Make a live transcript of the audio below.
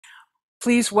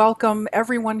Please welcome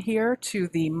everyone here to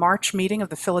the March meeting of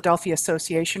the Philadelphia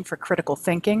Association for Critical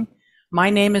Thinking. My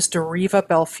name is Deriva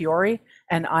Belfiore,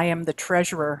 and I am the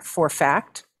treasurer for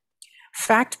FACT.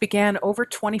 FACT began over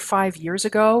 25 years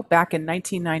ago, back in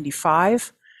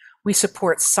 1995. We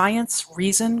support science,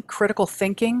 reason, critical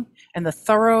thinking, and the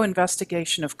thorough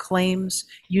investigation of claims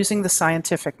using the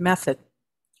scientific method.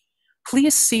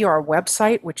 Please see our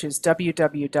website, which is www.fact.org,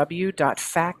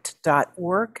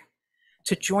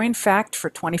 to join FACT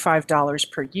for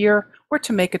 $25 per year or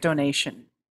to make a donation.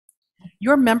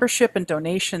 Your membership and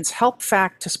donations help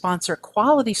FACT to sponsor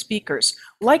quality speakers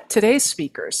like today's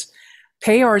speakers,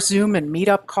 pay our Zoom and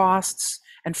Meetup costs,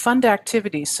 and fund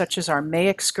activities such as our May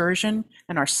excursion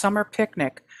and our summer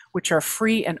picnic, which are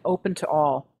free and open to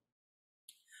all.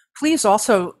 Please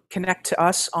also connect to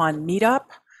us on Meetup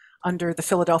under the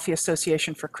Philadelphia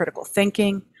Association for Critical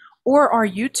Thinking, or our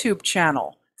YouTube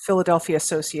channel, Philadelphia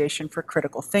Association for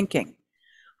Critical Thinking.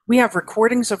 We have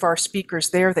recordings of our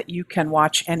speakers there that you can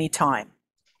watch anytime.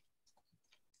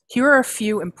 Here are a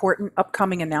few important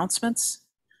upcoming announcements.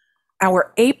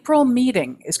 Our April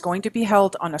meeting is going to be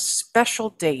held on a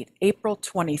special date, April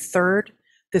 23rd.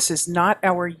 This is not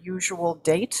our usual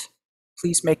date.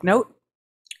 Please make note.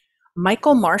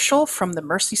 Michael Marshall from the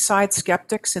Merseyside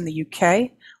Skeptics in the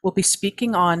UK will be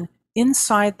speaking on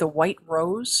Inside the White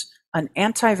Rose, an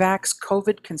anti-vax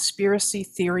COVID conspiracy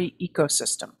theory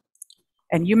ecosystem.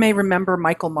 And you may remember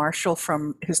Michael Marshall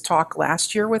from his talk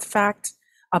last year with FACT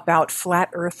about flat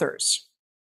earthers.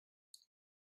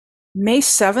 May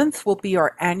 7th will be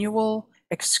our annual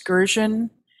excursion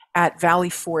at Valley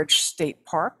Forge State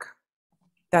Park.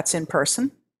 That's in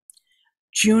person.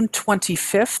 June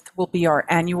 25th will be our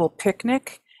annual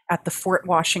picnic at the Fort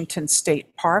Washington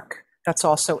State Park. That's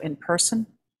also in person.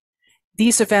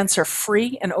 These events are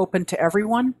free and open to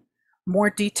everyone. More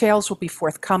details will be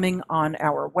forthcoming on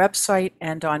our website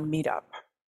and on Meetup.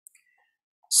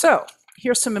 So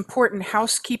here's some important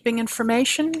housekeeping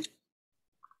information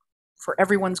for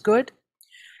everyone's good.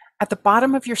 At the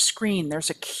bottom of your screen, there's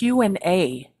a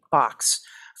Q&A box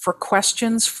for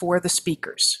questions for the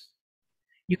speakers.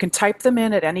 You can type them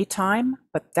in at any time,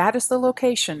 but that is the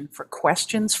location for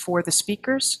questions for the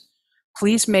speakers.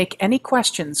 Please make any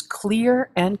questions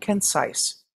clear and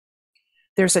concise.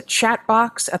 There's a chat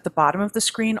box at the bottom of the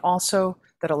screen also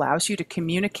that allows you to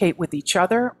communicate with each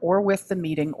other or with the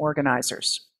meeting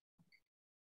organizers.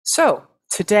 So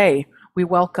today we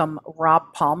welcome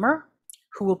Rob Palmer,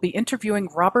 who will be interviewing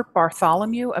Robert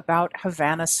Bartholomew about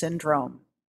Havana Syndrome.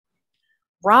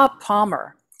 Rob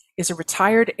Palmer is a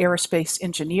retired aerospace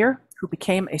engineer who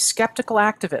became a skeptical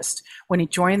activist when he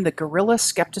joined the Guerrilla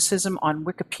Skepticism on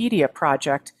Wikipedia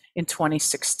project in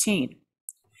 2016.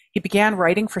 He began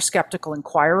writing for Skeptical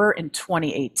Inquirer in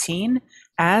 2018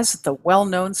 as the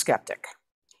well-known skeptic.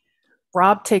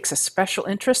 Rob takes a special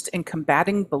interest in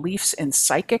combating beliefs in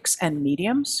psychics and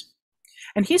mediums,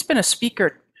 and he's been a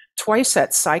speaker twice at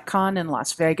PsyCon in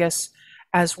Las Vegas,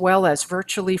 as well as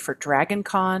virtually for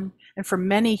DragonCon and for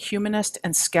many humanist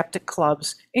and skeptic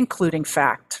clubs, including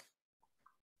FACT.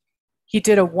 He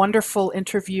did a wonderful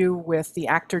interview with the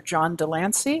actor John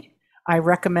Delancey. I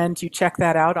recommend you check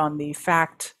that out on the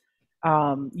FACT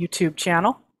YouTube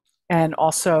channel. And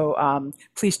also,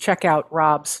 please check out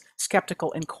Rob's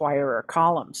Skeptical Inquirer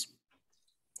columns.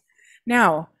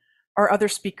 Now, our other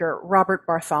speaker, Robert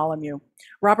Bartholomew.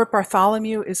 Robert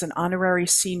Bartholomew is an honorary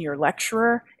senior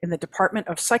lecturer in the Department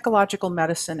of Psychological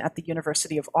Medicine at the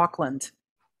University of Auckland.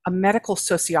 A medical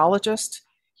sociologist,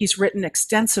 he's written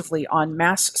extensively on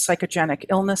mass psychogenic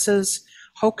illnesses,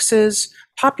 hoaxes,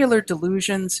 popular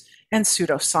delusions, and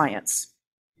pseudoscience.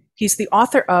 He's the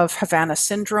author of Havana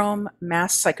Syndrome,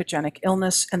 Mass Psychogenic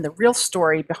Illness, and the Real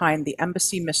Story Behind the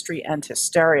Embassy Mystery and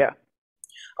Hysteria,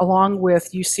 along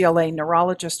with UCLA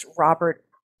neurologist Robert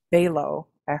Balow.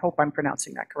 I hope I'm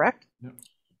pronouncing that correct. Yep.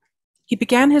 He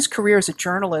began his career as a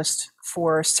journalist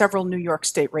for several New York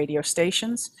State radio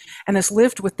stations and has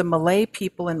lived with the Malay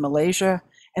people in Malaysia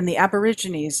and the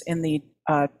Aborigines in the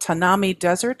Tanami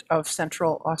Desert of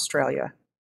Central Australia.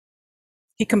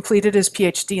 He completed his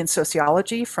PhD in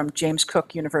sociology from James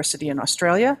Cook University in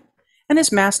Australia and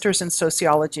his master's in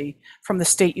sociology from the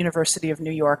State University of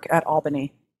New York at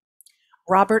Albany.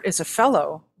 Robert is a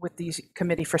fellow with the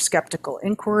Committee for Skeptical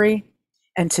Inquiry,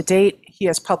 and to date, he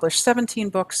has published 17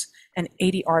 books and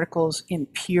 80 articles in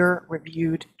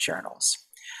peer-reviewed journals.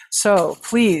 So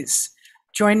please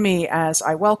join me as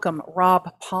I welcome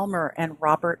Rob Palmer and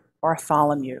Robert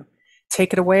Bartholomew.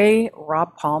 Take it away,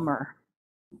 Rob Palmer.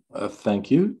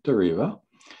 Thank you, Deriva,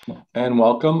 and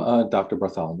welcome, Dr.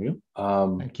 Bartholomew.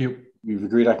 Thank you. We've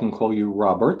agreed I can call you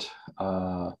Robert.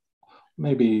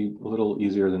 Maybe a little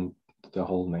easier than the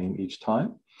whole name each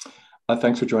time.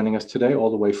 Thanks for joining us today,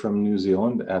 all the way from New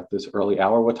Zealand at this early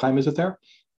hour. What time is it there?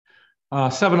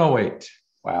 7:08.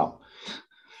 Wow.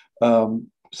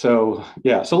 So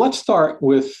let's start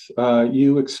with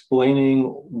you explaining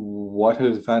what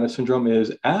Havana Syndrome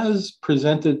is as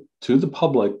presented to the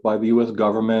public by the U.S.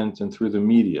 government and through the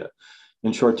media.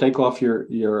 In short, take off your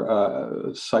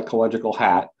psychological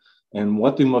hat, and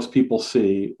what do most people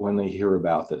see when they hear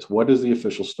about this? What is the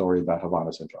official story about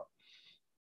Havana Syndrome?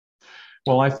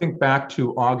 Well, I think back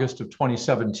to August of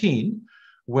 2017,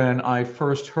 when I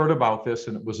first heard about this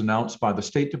and it was announced by the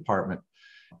State Department.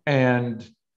 And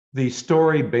the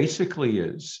story basically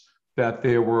is that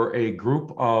there were a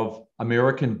group of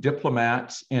American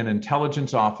diplomats and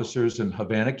intelligence officers in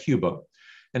Havana, Cuba,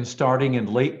 and starting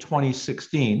in late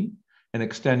 2016 and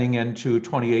extending into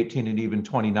 2018 and even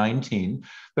 2019,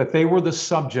 that they were the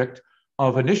subject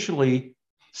of initially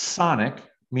sonic,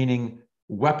 meaning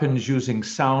weapons using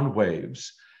sound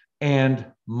waves, and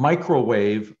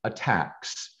microwave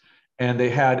attacks. And they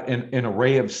had an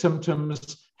array of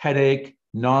symptoms: headache,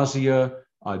 nausea,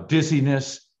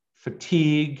 dizziness,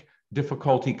 fatigue,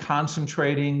 difficulty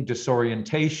concentrating,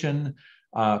 disorientation,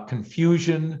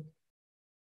 confusion,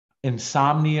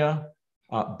 insomnia,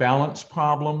 balance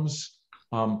problems,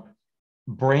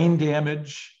 brain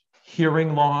damage,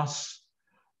 hearing loss,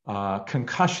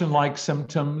 concussion-like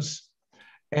symptoms.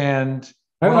 And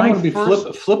I don't want to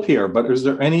be flip here, but is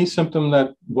there any symptom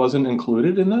that wasn't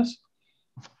included in this?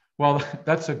 Well,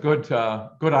 that's a good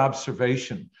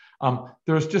observation.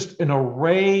 There's just an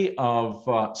array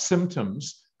of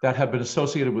symptoms that have been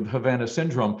associated with Havana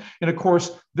Syndrome. And of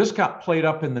course, this got played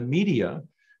up in the media.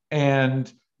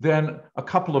 And then a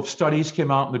couple of studies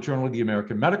came out in the Journal of the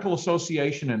American Medical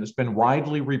Association, and it's been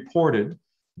widely reported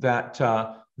that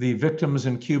the victims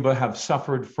in Cuba have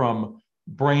suffered from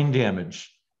brain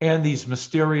damage and these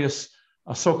mysterious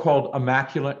so-called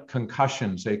immaculate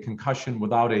concussions, a concussion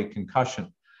without a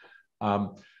concussion.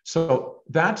 So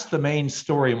that's the main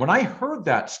story. And when I heard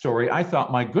that story, I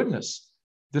thought, my goodness,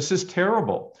 this is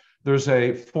terrible. There's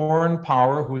a foreign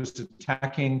power who is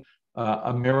attacking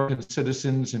American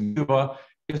citizens in Cuba.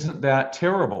 Isn't that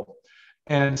terrible?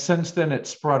 And since then, it's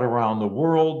spread around the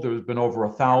world. There's been over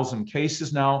 1,000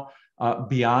 cases now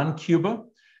beyond Cuba,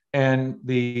 and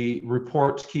the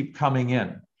reports keep coming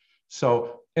in.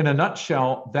 So in a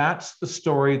nutshell, that's the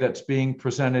story that's being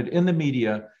presented in the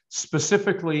media,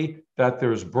 specifically that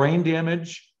there's brain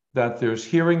damage, that there's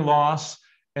hearing loss,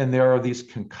 and there are these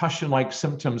concussion-like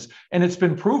symptoms. And it's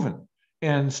been proven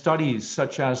in studies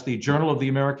such as the Journal of the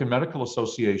American Medical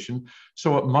Association.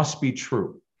 So it must be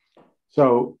true.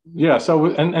 So,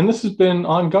 and this has been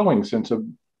ongoing since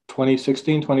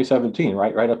 2016, 2017,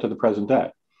 right? Right up to the present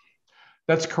day.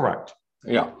 That's correct.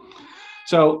 Yeah.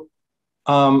 So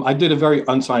I did a very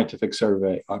unscientific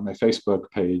survey on my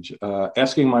Facebook page,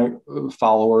 asking my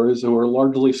followers, who are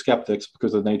largely skeptics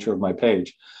because of the nature of my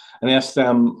page, and asked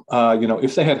them,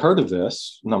 if they had heard of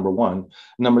this, number one.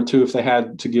 Number two, if they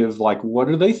had to give, what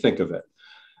do they think of it?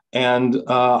 And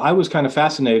I was kind of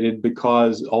fascinated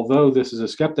because although this is a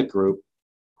skeptic group,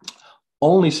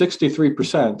 only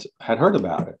 63% had heard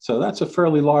about it. So that's a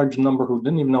fairly large number who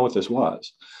didn't even know what this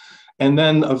was. And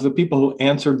then of the people who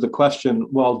answered the question,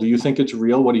 well, do you think it's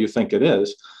real? What do you think it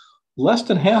is? Less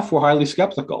than half were highly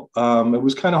skeptical. It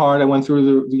was kind of hard. I went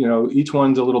through each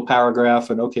one's a little paragraph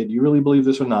and, okay, do you really believe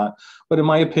this or not? But in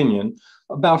my opinion,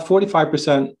 about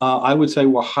 45%, I would say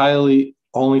only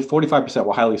 45%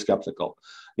 were highly skeptical.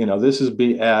 This is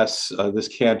BS. This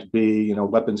can't be,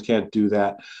 weapons can't do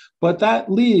that. But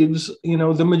that leaves,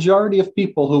 the majority of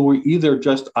people who were either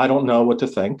just, I don't know what to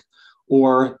think,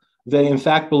 or they in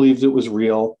fact believed it was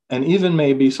real, and even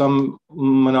maybe some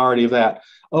minority of that,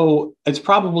 oh, it's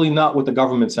probably not what the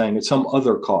government's saying, it's some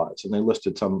other cause. And they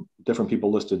listed different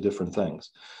people listed different things.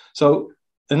 So,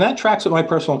 and that tracks with my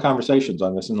personal conversations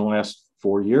on this in the last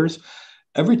 4 years.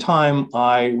 Every time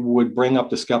I would bring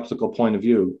up the skeptical point of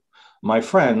view, my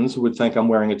friends would think I'm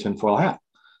wearing a tinfoil hat.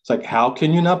 It's like, how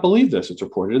can you not believe this? It's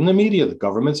reported in the media. The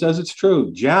government says it's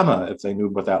true. JAMA, if they knew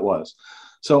what that was.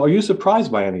 So are you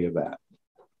surprised by any of that?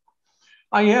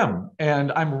 I am, and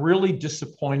I'm really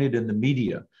disappointed in the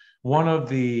media. One of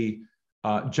the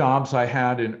jobs I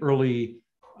had in early,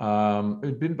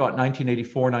 it'd been about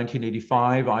 1984,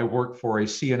 1985, I worked for a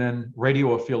CNN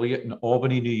radio affiliate in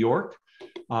Albany, New York.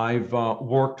 I've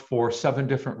worked for 7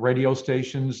 different radio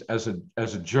stations as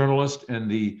a journalist in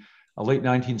the late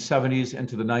 1970s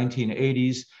into the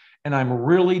 1980s, and I'm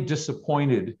really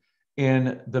disappointed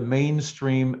in the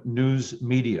mainstream news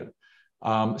media,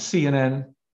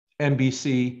 CNN,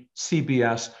 NBC,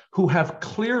 CBS, who have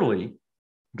clearly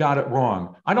got it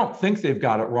wrong. I don't think they've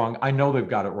got it wrong. I know they've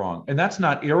got it wrong. And that's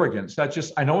not arrogance. That's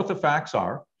just, I know what the facts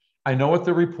are. I know what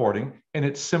they're reporting, and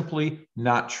it's simply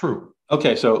not true.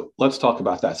 Okay, so let's talk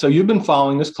about that. So you've been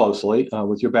following this closely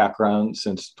with your background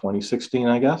since 2016,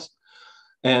 I guess.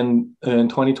 And in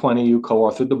 2020, you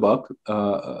co-authored the book,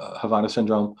 Havana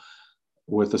Syndrome,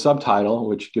 with the subtitle,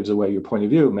 which gives away your point of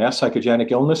view, Mass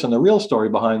Psychogenic Illness and the Real Story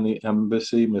Behind the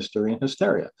Embassy Mystery and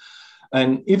Hysteria.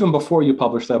 And even before you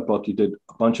published that book, you did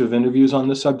a bunch of interviews on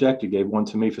this subject. You gave one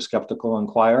to me for Skeptical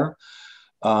Inquirer.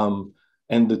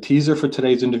 And the teaser for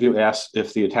today's interview asks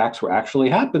if the attacks were actually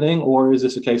happening, or is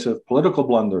this a case of political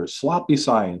blunders, sloppy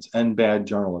science, and bad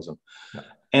journalism? Yeah.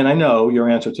 And I know your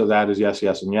answer to that is yes,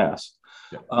 yes, and yes.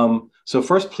 Yeah. So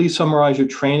first, please summarize your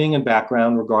training and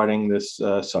background regarding this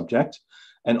subject,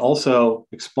 and also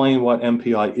explain what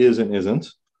MPI is and isn't.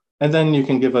 And then you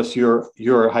can give us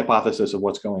your hypothesis of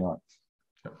what's going on.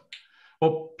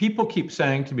 Well, people keep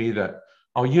saying to me that,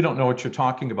 oh, you don't know what you're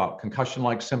talking about.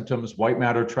 Concussion-like symptoms, white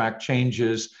matter tract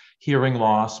changes, hearing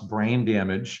loss, brain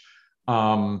damage.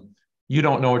 You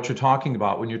don't know what you're talking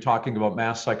about when you're talking about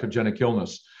mass psychogenic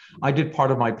illness. I did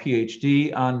part of my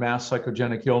PhD on mass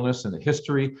psychogenic illness and the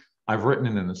history. I've written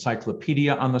an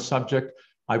encyclopedia on the subject.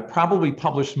 I've probably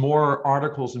published more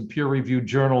articles in peer-reviewed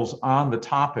journals on the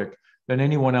topic than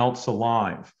anyone else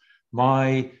alive.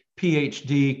 My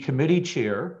PhD committee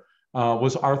chair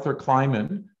was Arthur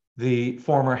Kleiman, the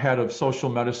former head of social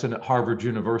medicine at Harvard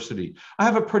University. I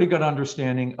have a pretty good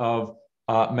understanding of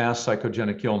mass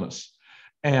psychogenic illness.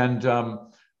 And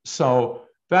so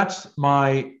that's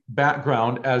my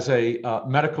background as a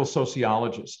medical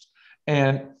sociologist.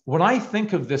 And when I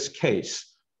think of this case,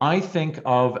 I think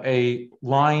of a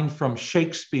line from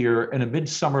Shakespeare in A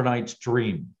Midsummer Night's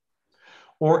Dream,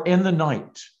 or in the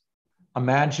night,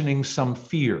 imagining some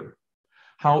fear.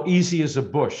 How easy is a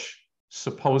bush,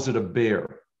 suppose it a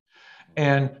bear.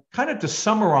 And kind of to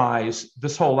summarize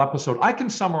this whole episode, I can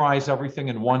summarize everything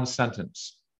in one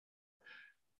sentence.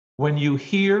 When you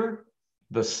hear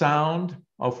the sound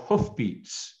of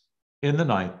hoofbeats in the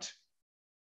night,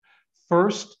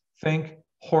 first think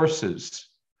horses,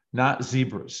 not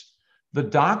zebras. The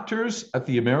doctors at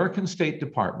the American State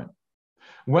Department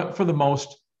went for the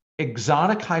most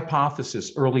exotic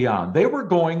hypothesis early on. They were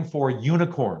going for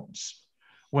unicorns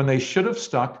when they should have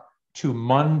stuck to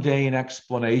mundane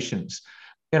explanations.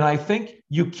 And I think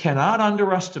you cannot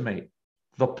underestimate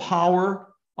the power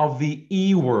of the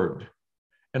E word.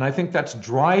 And I think that's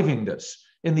driving this.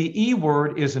 And the E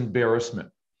word is embarrassment.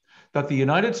 That the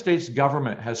United States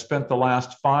government has spent the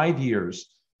last 5 years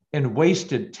and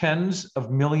wasted tens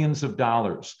of millions of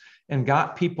dollars and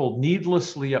got people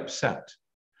needlessly upset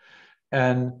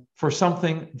and for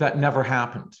something that never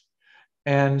happened.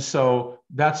 And so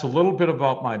that's a little bit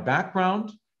about my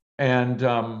background. And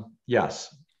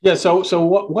yes. Yeah. So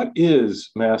what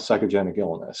is mass psychogenic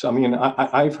illness? I mean,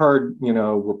 I've heard,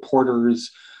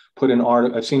 reporters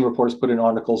I've seen reporters put in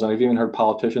articles, and I've even heard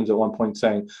politicians at one point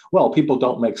saying, well, people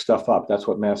don't make stuff up. That's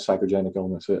what mass psychogenic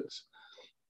illness is.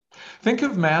 Think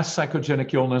of mass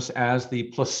psychogenic illness as the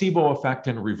placebo effect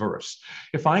in reverse.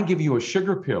 If I give you a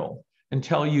sugar pill and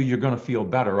tell you you're going to feel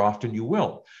better, often you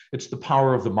will. It's the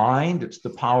power of the mind. It's the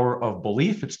power of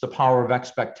belief. It's the power of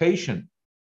expectation.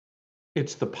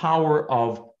 It's the power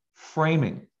of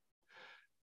framing.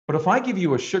 But if I give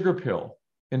you a sugar pill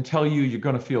and tell you you're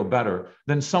going to feel better,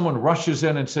 then someone rushes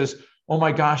in and says, oh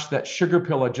my gosh, that sugar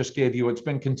pill I just gave you, it's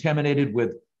been contaminated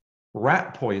with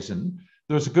rat poison.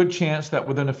 There's a good chance that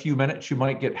within a few minutes you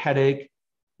might get headache,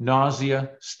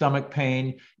 nausea, stomach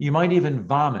pain. You might even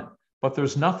vomit, but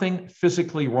there's nothing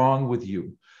physically wrong with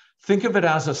you. Think of it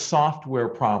as a software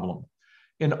problem,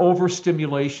 an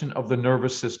overstimulation of the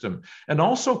nervous system. And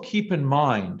also keep in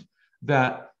mind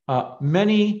that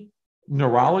many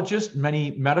neurologists,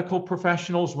 many medical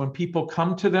professionals, when people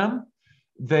come to them,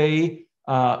 the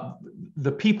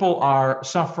people are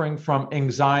suffering from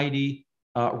anxiety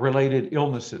related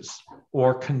illnesses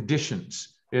or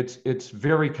conditions. It's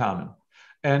very common.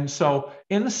 And so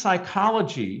in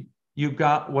psychology, you've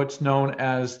got what's known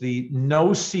as the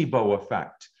nocebo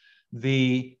effect,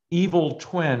 the evil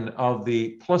twin of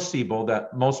the placebo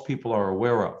that most people are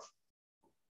aware of.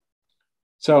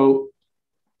 So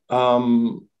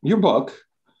your book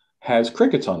has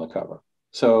crickets on the cover.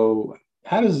 So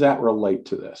how does that relate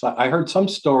to this? I heard some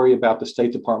story about the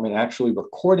State Department actually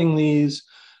recording these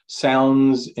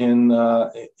sounds in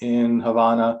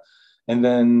Havana, and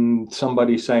then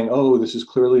somebody saying, oh, this is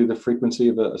clearly the frequency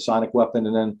of a sonic weapon.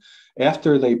 And then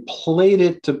after they played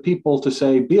it to people to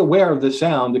say, be aware of this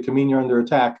sound, it can mean you're under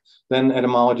attack, then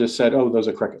etymologists said, oh, those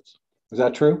are crickets. Is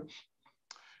that true?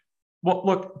 Well,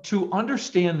 look, to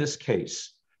understand this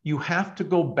case, you have to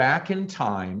go back in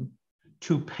time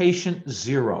to patient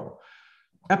zero.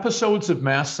 Episodes of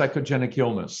mass psychogenic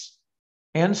illness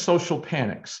and social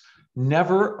panics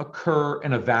never occur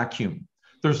in a vacuum.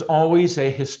 There's always a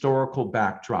historical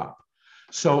backdrop.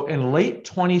 So in late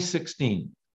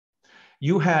 2016,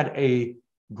 you had a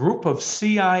group of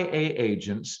CIA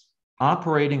agents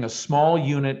operating a small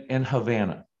unit in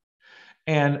Havana.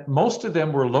 And most of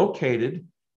them were located,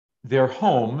 their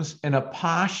homes, in a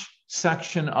posh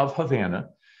section of Havana.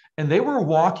 And they were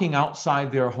walking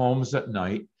outside their homes at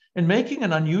night and making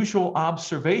an unusual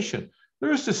observation.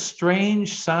 There was this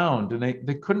strange sound, and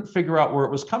they couldn't figure out where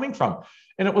it was coming from.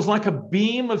 And it was like a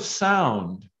beam of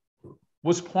sound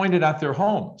was pointed at their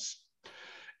homes.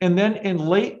 And then in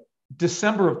late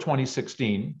December of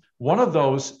 2016, one of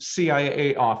those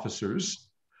CIA officers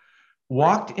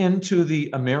walked into the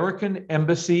American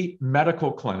Embassy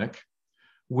Medical Clinic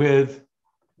with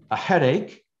a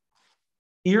headache,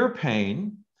 ear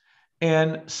pain,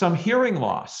 and some hearing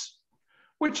loss,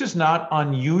 which is not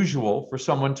unusual for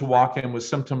someone to walk in with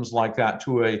symptoms like that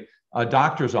to a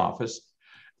doctor's office.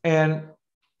 And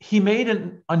he made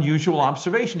an unusual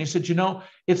observation. He said,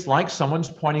 it's like someone's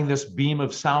pointing this beam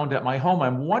of sound at my home.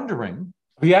 I'm wondering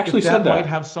if that might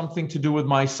have something to do with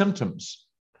my symptoms.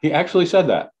 He actually said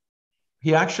that.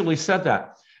 He actually said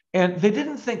that. And they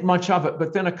didn't think much of it,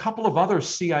 but then a couple of other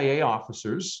CIA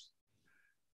officers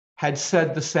had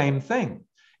said the same thing.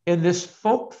 And this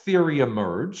folk theory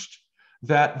emerged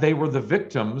that they were the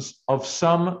victims of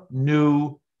some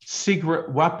new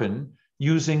secret weapon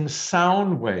using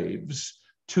sound waves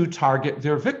to target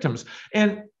their victims.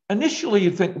 And initially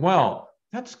you think, well,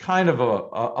 that's kind of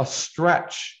a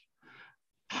stretch.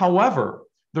 However,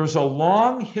 there's a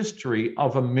long history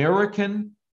of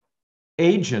American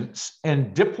agents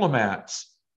and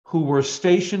diplomats who were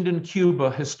stationed in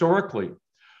Cuba historically,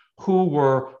 who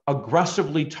were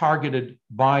aggressively targeted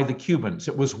by the Cubans.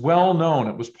 It was well known.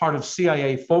 It was part of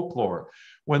CIA folklore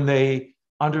when they,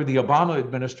 under the Obama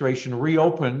administration,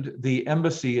 reopened the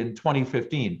embassy in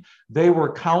 2015. They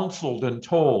were counseled and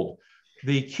told,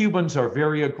 the Cubans are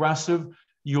very aggressive.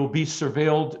 You'll be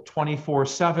surveilled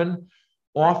 24/7.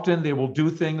 Often they will do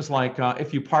things like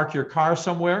if you park your car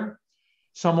somewhere,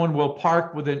 someone will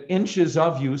park within inches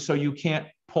of you so you can't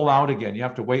pull out again. You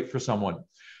have to wait for someone.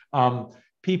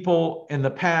 People in the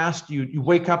past, you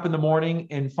wake up in the morning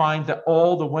and find that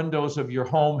all the windows of your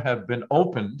home have been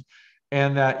opened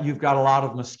and that you've got a lot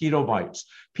of mosquito bites.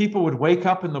 People would wake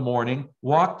up in the morning,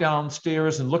 walk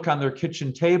downstairs and look on their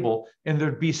kitchen table, and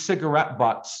there'd be cigarette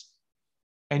butts,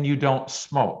 and you don't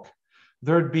smoke.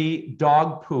 There'd be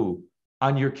dog poo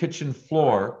on your kitchen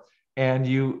floor, and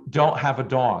you don't have a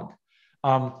dog.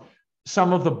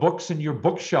 Some of the books in your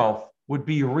bookshelf would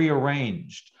be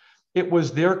rearranged. It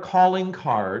was their calling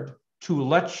card to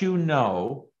let you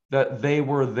know that they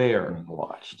were there.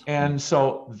 And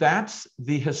so that's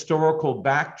the historical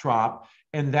backdrop.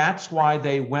 And that's why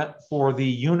they went for the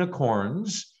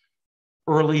unicorns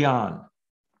early on.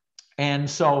 And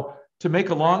so, to make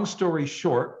a long story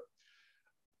short,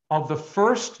 of the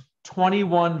first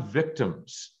 21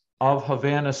 victims of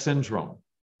Havana Syndrome,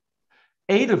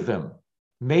 8 of them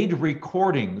made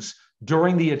recordings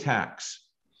during the attacks.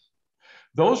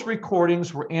 Those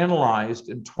recordings were analyzed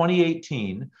in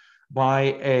 2018 by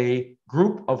a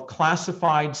group of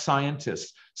classified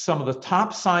scientists, some of the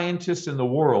top scientists in the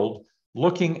world,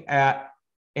 looking at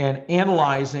and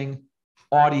analyzing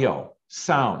audio,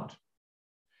 sound.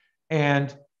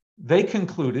 And they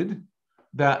concluded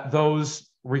that those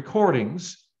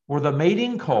recordings were the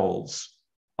mating calls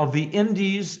of the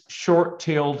Indies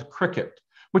short-tailed cricket,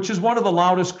 which is one of the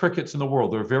loudest crickets in the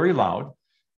world. They're very loud.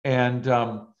 And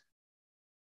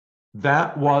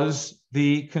that was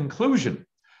the conclusion.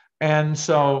 And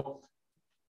so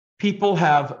people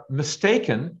have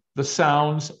mistaken the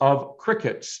sounds of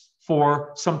crickets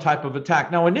for some type of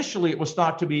attack. Now, initially, it was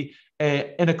thought to be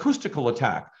an acoustical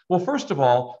attack. Well, first of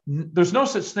all, there's no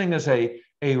such thing as a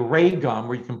ray gun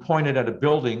where you can point it at a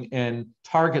building and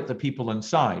target the people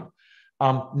inside.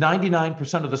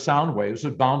 99% of the sound waves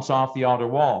would bounce off the outer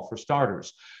wall, for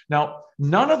starters. Now,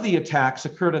 none of the attacks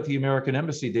occurred at the American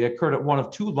Embassy. They occurred at one of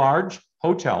 2 large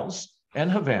hotels in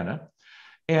Havana,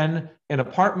 in an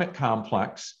apartment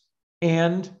complex,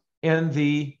 and in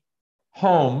the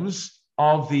homes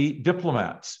of the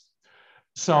diplomats.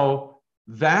 So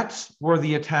that's where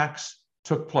the attacks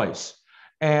took place.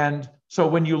 And so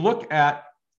when you look at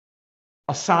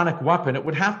a sonic weapon, it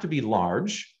would have to be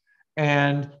large,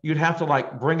 and you'd have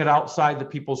to bring it outside the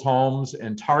people's homes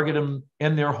and target them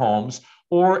in their homes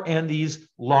or in these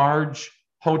large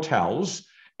hotels.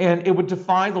 And it would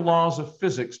defy the laws of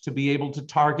physics to be able to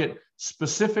target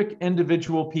specific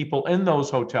individual people in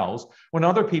those hotels when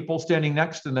other people standing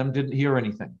next to them didn't hear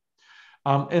anything.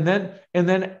 And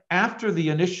then after the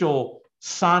initial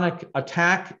sonic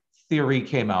attack theory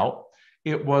came out,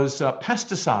 it was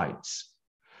pesticides.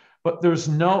 But there's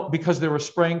no, because they were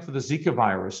spraying for the Zika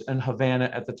virus in Havana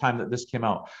at the time that this came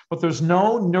out, but there's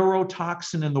no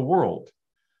neurotoxin in the world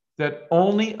that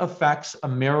only affects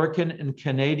American and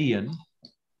Canadian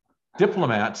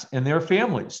diplomats and their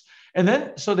families. And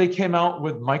then, so they came out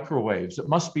with microwaves. It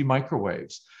must be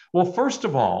microwaves. Well, first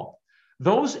of all,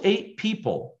 those 8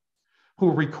 people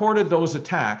who recorded those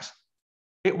attacks,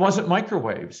 it wasn't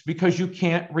microwaves because you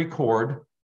can't record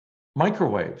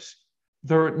microwaves.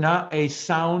 They're not a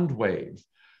sound wave.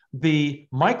 The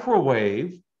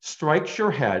microwave strikes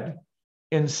your head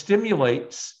and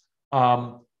stimulates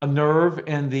a nerve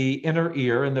in the inner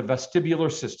ear in the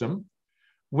vestibular system,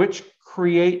 which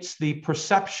creates the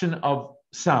perception of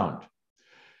sound.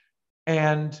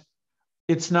 And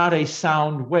it's not a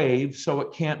sound wave, so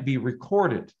it can't be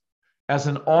recorded as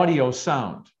an audio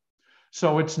sound.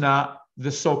 So it's not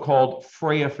the so-called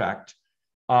fray effect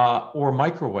or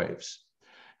microwaves.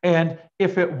 And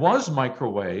if it was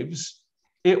microwaves,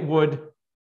 it would,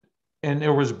 and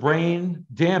there was brain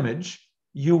damage,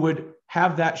 you would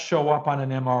have that show up on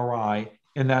an MRI,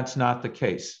 and that's not the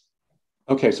case.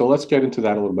 Okay, so let's get into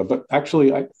that a little bit. But actually,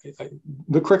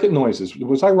 the cricket noises,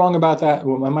 was I wrong about that?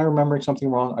 Am I remembering something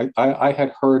wrong? I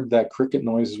had heard that cricket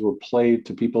noises were played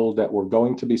to people that were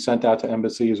going to be sent out to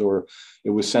embassies, or it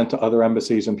was sent to other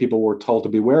embassies, and people were told to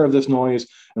beware of this noise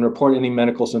and report any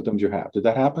medical symptoms you have. Did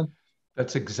that happen?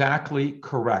 That's exactly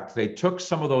correct. They took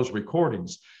some of those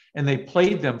recordings and they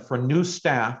played them for new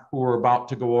staff who were about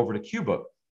to go over to Cuba.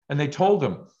 And they told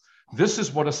them, this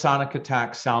is what a sonic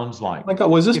attack sounds like. Oh my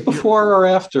God, was this before or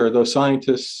after those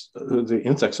scientists, the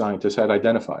insect scientists, had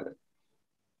identified it?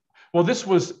 Well, this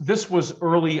was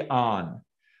early on.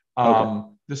 Okay.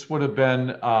 This would have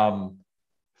been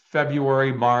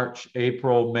February, March,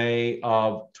 April, May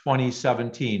of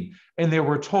 2017. And they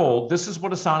were told, this is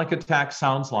what a sonic attack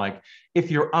sounds like. If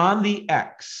you're on the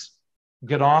X,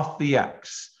 get off the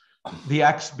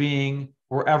X being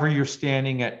wherever you're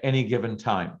standing at any given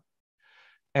time.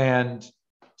 And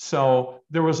so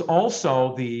there was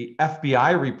also the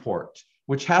FBI report,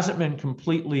 which hasn't been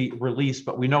completely released,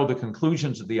 but we know the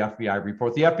conclusions of the FBI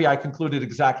report. The FBI concluded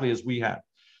exactly as we had,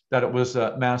 that it was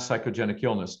a mass psychogenic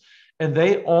illness. And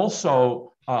they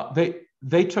also,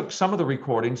 they took some of the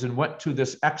recordings and went to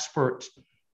this expert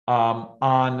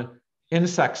on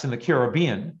insects in the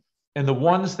Caribbean. And the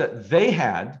ones that they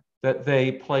had, that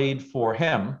they played for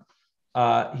him,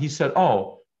 he said,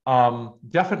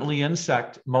 definitely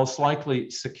insect, most likely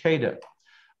cicada,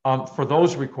 for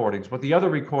those recordings. But the other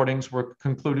recordings were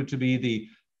concluded to be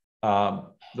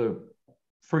the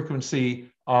frequency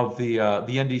of the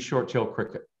Indy short-tailed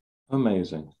cricket.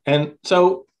 Amazing. And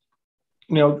so,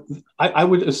 I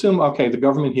would assume, okay, the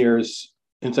government hears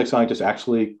insect scientists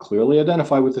actually clearly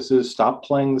identify what this is, stop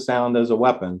playing the sound as a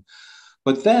weapon.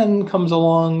 But then comes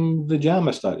along the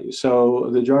JAMA study.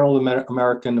 So the Journal of the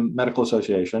American Medical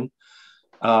Association,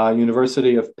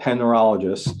 University of Penn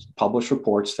neurologists published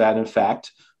reports that, in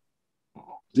fact,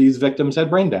 these victims had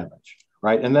brain damage,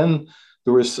 right? And then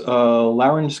there was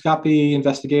laryngoscopy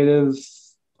investigative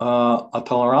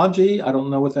otolaryngology. I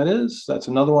don't know what that is. That's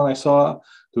another one I saw.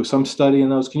 There was some study in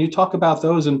those. Can you talk about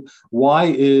those, and why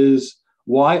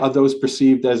are those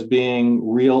perceived as being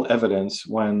real evidence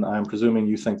when I'm presuming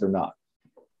you think they're not?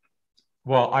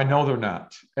 Well, I know they're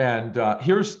not. And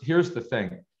here's the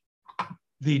thing.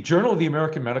 The Journal of the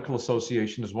American Medical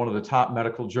Association is one of the top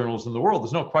medical journals in the world.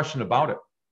 There's no question about it.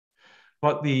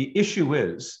 But the issue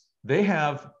is they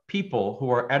have people who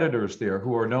are editors there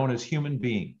who are known as human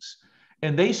beings,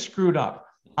 and they screwed up.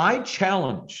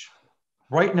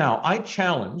 Right now, I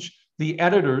challenge the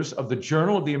editors of the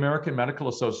Journal of the American Medical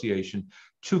Association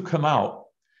to come out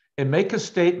and make a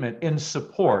statement in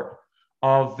support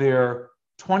of their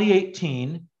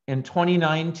 2018 and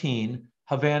 2019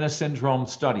 Havana Syndrome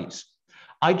studies.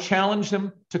 I challenge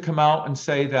them to come out and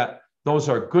say that those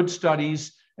are good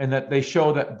studies and that they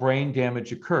show that brain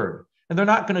damage occurred. And they're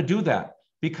not going to do that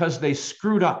because they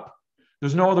screwed up.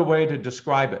 There's no other way to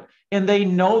describe it. And they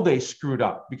know they screwed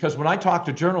up, because when I talk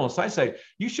to journalists, I say,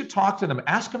 you should talk to them,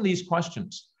 ask them these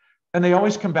questions. And they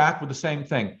always come back with the same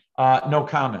thing, no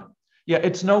comment. Yeah,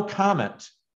 it's no comment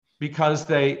because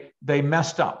they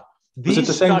messed up. Is it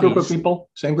the same group of people?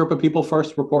 Same group of people,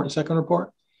 first report and second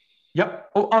report? Yep.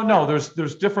 Oh no,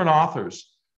 there's different authors,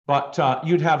 but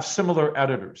you'd have similar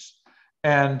editors.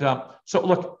 And so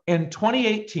look, in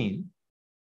 2018,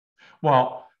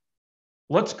 well,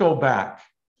 let's go back.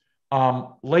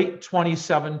 late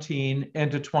 2017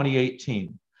 into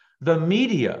 2018, the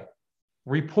media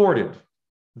reported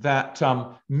that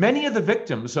many of the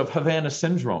victims of Havana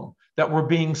Syndrome that were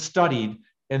being studied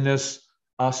in this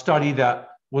study that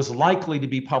was likely to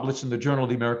be published in the Journal of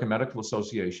the American Medical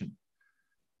Association,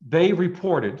 they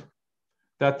reported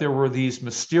that there were these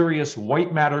mysterious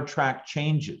white matter tract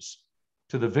changes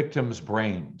to the victims'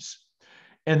 brains.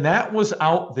 And that was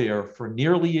out there for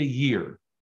nearly a year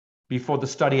before the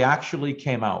study actually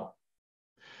came out.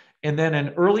 And then in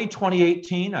early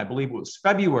 2018, I believe it was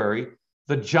February,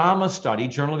 the JAMA study,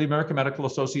 Journal of the American Medical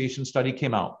Association study,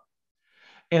 came out.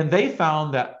 And they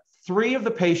found that 3 of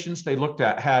the patients they looked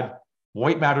at had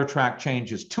white matter tract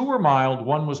changes. 2 were mild,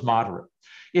 1 was moderate.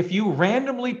 If you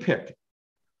randomly pick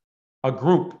a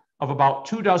group of about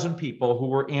 24 people who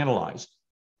were analyzed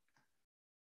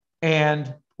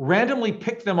and randomly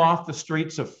pick them off the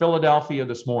streets of Philadelphia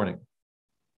this morning,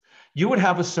 you would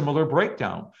have a similar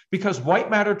breakdown, because white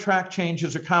matter tract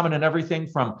changes are common in everything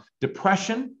from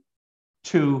depression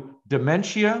to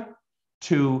dementia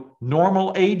to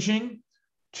normal aging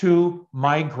to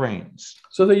migraines.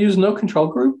 So they use no control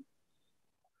group?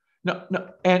 No,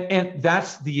 and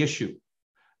that's the issue.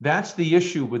 That's the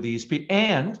issue with these people.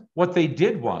 And what they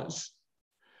did was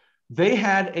they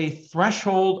had a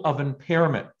threshold of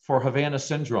impairment for Havana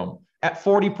Syndrome at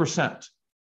 40%.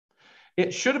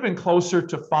 It should have been closer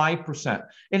to 5%.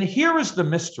 And here is the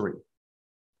mystery.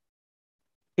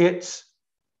 It's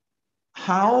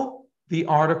how the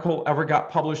article ever got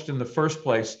published in the first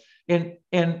place.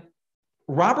 And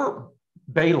Robert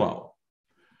Balow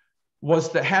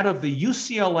was the head of the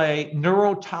UCLA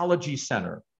Neurotology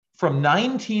Center from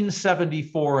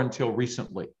 1974 until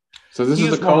recently. So this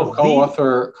is the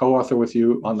co-author with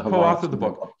you on the co-author of the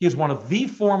book. He is one of the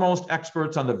foremost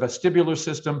experts on the vestibular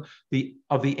system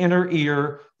of the inner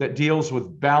ear that deals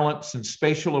with balance and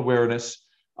spatial awareness.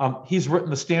 He's written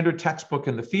the standard textbook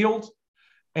in the field.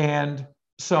 And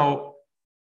so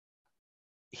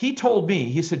he told me,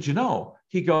 he said, you know,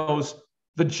 he goes,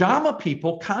 the JAMA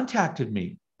people contacted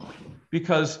me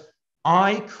because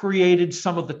I created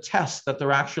some of the tests that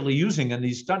they're actually using in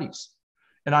these studies.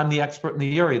 And I'm the expert in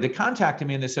the area. They contacted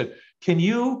me and they said, can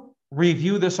you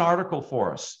review this article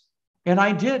for us? And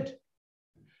I did.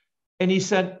 And he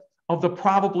said, of the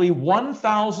probably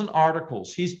 1,000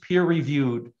 articles, he's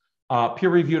peer-reviewed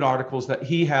articles that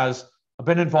he has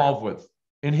been involved with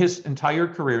in his entire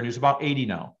career, and he's about 80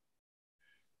 now.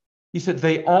 He said,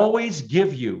 they always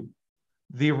give you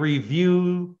the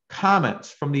review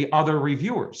comments from the other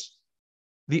reviewers.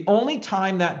 The only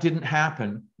time that didn't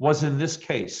happen was in this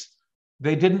case.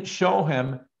 They didn't show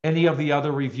him any of the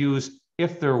other reviews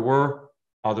if there were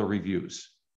other reviews.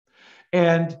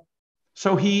 And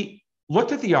so he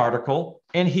looked at the article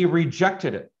and he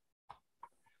rejected it.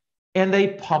 And they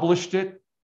published it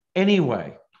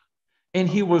anyway. And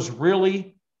he was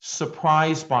really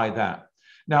surprised by that.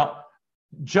 Now,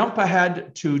 jump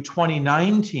ahead to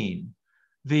 2019.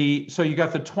 So you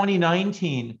got the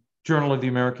 2019 Journal of the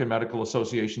American Medical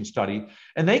Association study,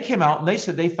 and they came out and they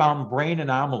said they found brain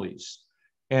anomalies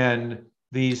in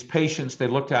these patients they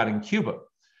looked at in Cuba.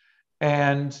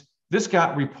 And this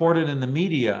got reported in the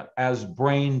media as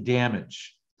brain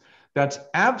damage. That's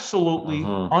absolutely,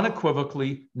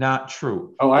 unequively not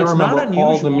true. Oh, I remember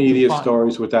all the media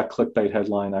stories with that clickbait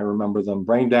headline. I remember them.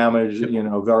 Brain damage,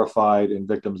 verified in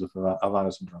victims of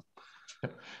Havana Syndrome.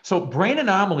 So brain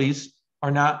anomalies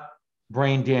are not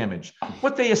brain damage.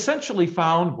 What they essentially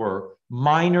found were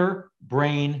minor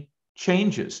brain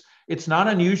changes. It's not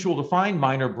unusual to find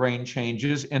minor brain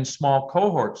changes in small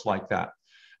cohorts like that.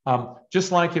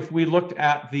 Just like if we looked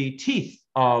at the teeth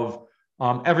of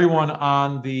everyone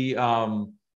on the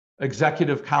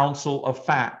Executive Council of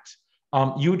Fact,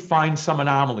 you'd find some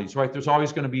anomalies, right? There's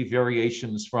always going to be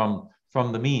variations from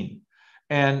the mean.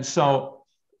 And so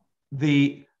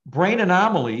the brain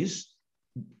anomalies,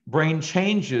 brain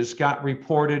changes got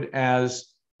reported as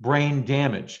brain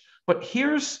damage. But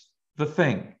here's the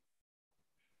thing.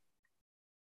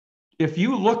 If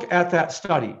you look at that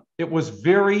study, it was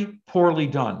very poorly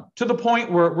done to the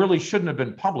point where it really shouldn't have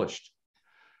been published.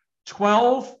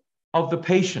 12 of the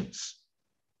patients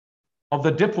of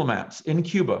the diplomats in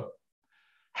Cuba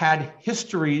had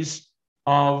histories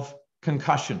of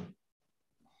concussion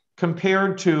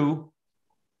compared to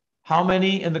how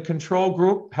many in the control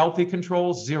group, healthy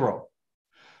controls, 0.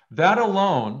 That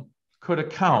alone could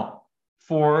account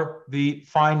for the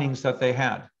findings that they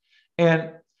had.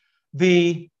 And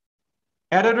the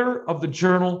editor of the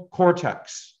journal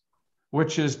Cortex,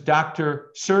 which is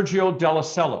Dr. Sergio Della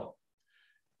Sella,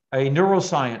 a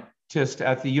neuroscientist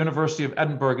at the University of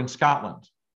Edinburgh in Scotland,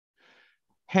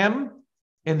 him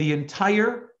in the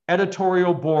entire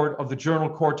editorial board of the journal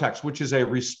Cortex, which is a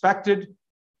respected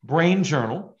brain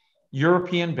journal,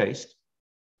 European-based,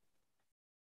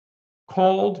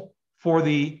 called for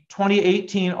the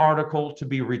 2018 article to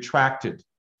be retracted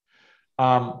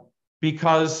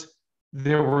because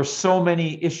there were so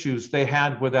many issues they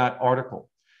had with that article.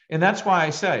 And that's why I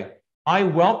say I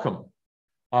welcome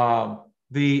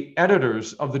the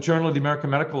editors of the Journal of the American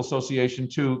Medical Association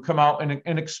to come out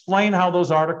and explain how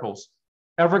those articles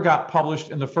ever got published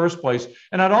in the first place.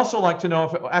 And I'd also like to know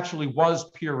if it actually was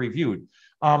peer reviewed.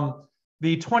 The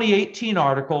 2018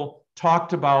 article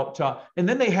talked about, and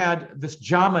then they had this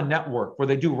JAMA network where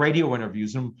they do radio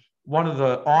interviews. And one of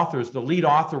the authors, the lead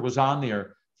author, was on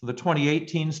there for the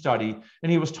 2018 study.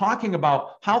 And he was talking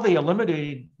about how they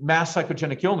eliminated mass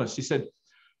psychogenic illness. He said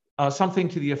something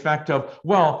to the effect of,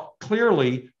 well,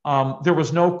 clearly there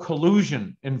was no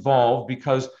collusion involved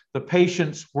because the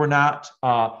patients were not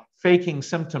faking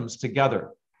symptoms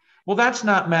together. Well, that's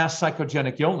not mass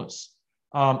psychogenic illness.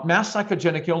 Mass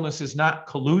psychogenic illness is not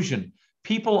collusion.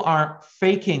 People aren't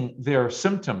faking their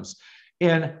symptoms.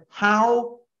 And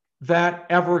how that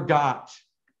ever got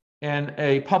in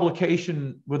a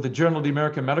publication with the Journal of the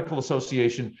American Medical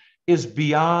Association is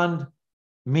beyond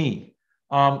me.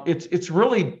 It's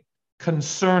really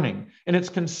concerning. And it's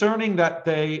concerning that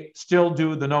they still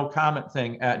do the no comment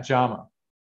thing at JAMA.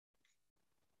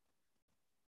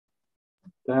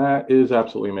 That is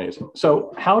absolutely amazing.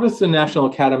 So how does the National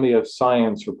Academy of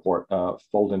Science report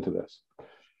fold into this?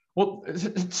 Well,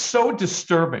 it's so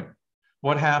disturbing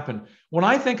what happened. When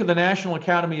I think of the National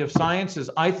Academy of Sciences,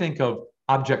 I think of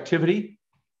objectivity.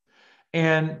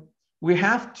 And we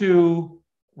have to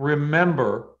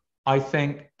remember, I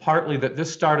think, partly that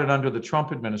this started under the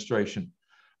Trump administration.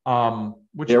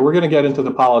 We're going to get into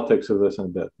the politics of this in a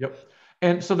bit. Yep.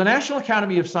 And so the National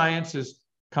Academy of Sciences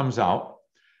comes out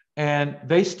and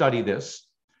they study this.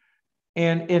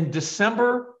 And in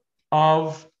December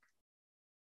of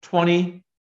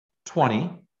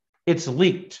 2020, it's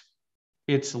leaked.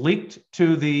 It's leaked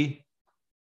to the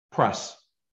press.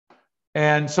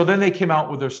 And so then they came out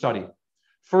with their study,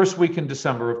 first week in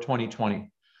December of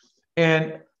 2020.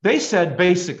 And they said,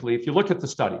 basically, if you look at the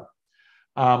study,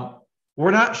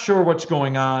 we're not sure what's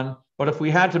going on, but if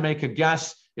we had to make a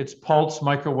guess, it's pulse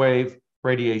microwave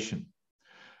radiation.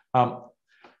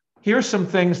 Here's some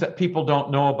things that people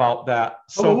don't know about that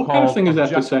so-called what kind of thing is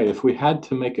that to say, if we had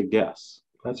to make a guess?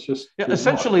 That's just... Yeah,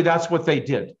 essentially, that's what they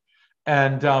did.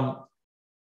 And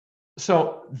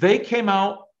so they came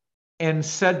out and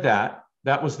said that.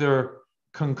 That was their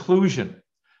conclusion.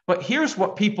 But here's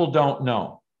what people don't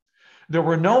know. There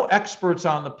were no experts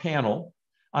on the panel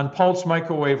on pulse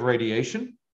microwave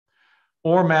radiation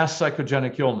or mass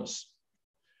psychogenic illness.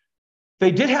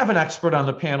 They did have an expert on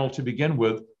the panel to begin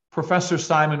with, Professor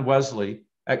Simon Wesley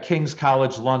at King's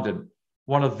College London,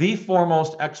 one of the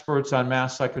foremost experts on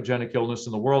mass psychogenic illness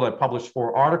in the world. I published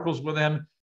 4 articles with him.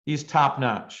 He's top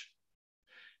notch.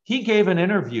 He gave an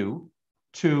interview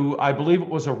to, I believe it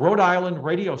was a Rhode Island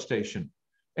radio station,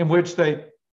 in which they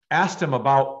asked him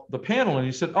about the panel. And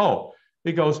he said,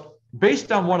 he goes,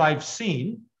 based on what I've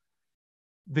seen,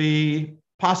 the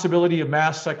possibility of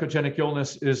mass psychogenic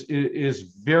illness is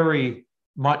very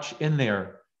much in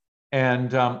there.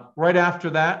 And right after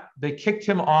that, they kicked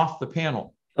him off the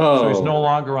panel. So he's no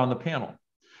longer on the panel.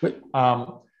 Who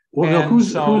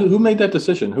made that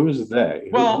decision? Who is they?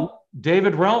 Well,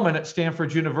 David Relman at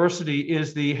Stanford University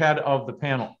is the head of the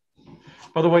panel.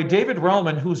 By the way, David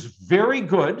Relman, who's very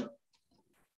good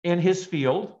in his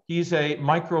field, he's a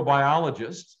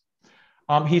microbiologist.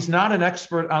 He's not an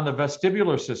expert on the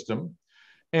vestibular system.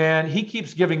 And he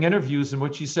keeps giving interviews in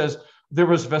which he says there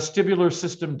was vestibular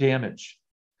system damage.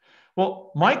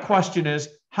 Well, my question is,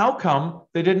 how come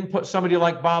they didn't put somebody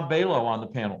like Bob Balow on the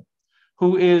panel,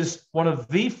 who is one of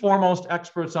the foremost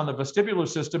experts on the vestibular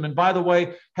system, and by the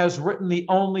way, has written the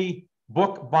only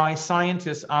book by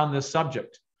scientists on this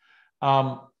subject?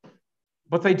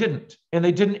 But they didn't. And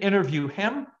they didn't interview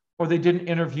him, or they didn't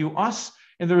interview us.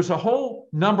 And there's a whole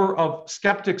number of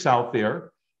skeptics out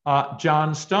there,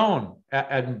 John Stone at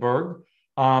Edinburgh,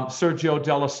 Sergio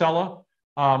Della Sella,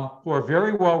 who are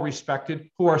very well respected,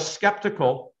 who are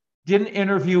skeptical, didn't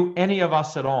interview any of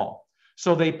us at all.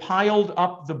 So they piled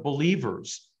up the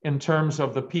believers in terms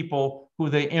of the people who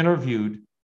they interviewed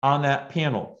on that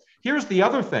panel. Here's the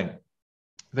other thing.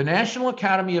 The National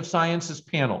Academy of Sciences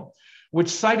panel, which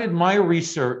cited my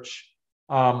research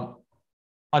a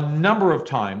number of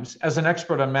times as an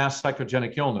expert on mass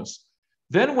psychogenic illness,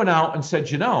 then went out and said,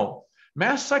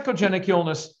 mass psychogenic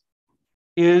illness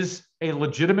is a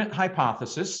legitimate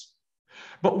hypothesis,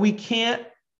 but we can't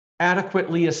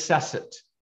adequately assess it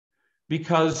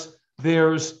because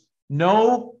there's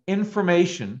no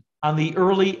information on the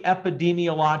early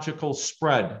epidemiological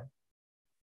spread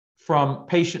from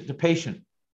patient to patient.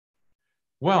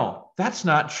 Well, that's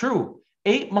not true.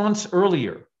 8 months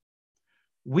earlier,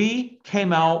 we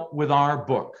came out with our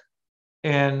book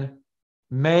in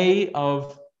May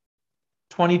of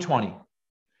 2020,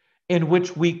 in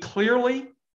which we clearly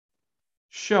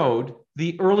showed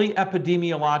the early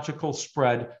epidemiological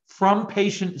spread from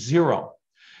patient zero.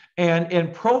 And in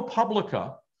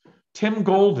ProPublica, Tim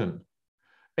Golden,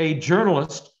 a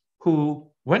journalist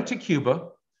who went to Cuba,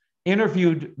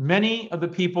 interviewed many of the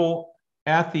people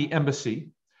at the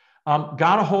embassy,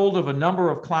 got a hold of a number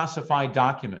of classified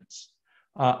documents.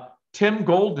 Tim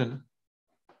Golden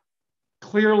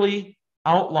clearly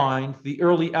outlined the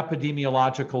early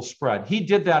epidemiological spread. He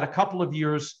did that a couple of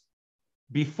years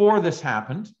before this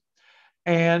happened,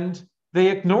 and they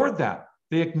ignored that.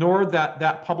 They ignored that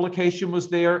that publication was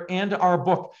there and our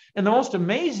book. And the most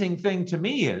amazing thing to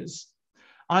me is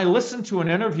I listened to an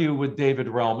interview with David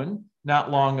Relman not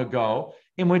long ago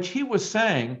in which he was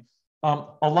saying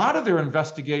a lot of their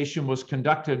investigation was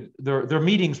conducted, their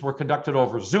meetings were conducted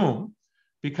over Zoom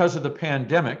because of the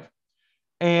pandemic,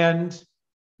 and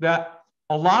that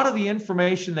a lot of the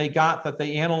information they got that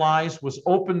they analyzed was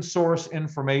open source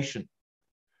information.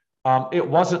 It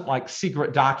wasn't like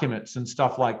secret documents and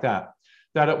stuff like that,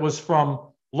 that it was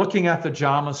from looking at the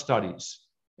JAMA studies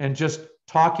and just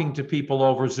talking to people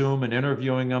over Zoom and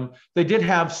interviewing them. They did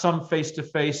have some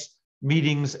face-to-face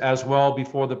meetings as well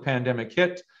before the pandemic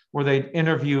hit, where they'd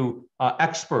interview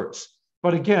experts.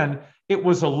 But again, it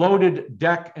was a loaded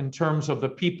deck in terms of the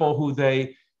people who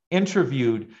they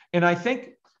interviewed. And I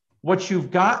think what you've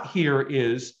got here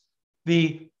is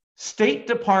the State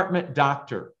Department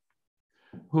doctor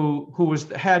who was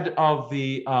the head of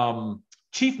the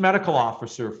chief medical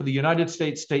officer for the United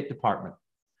States State Department.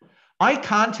 I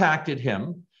contacted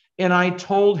him and I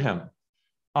told him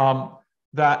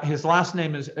that his last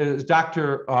name is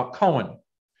Dr. Cohen,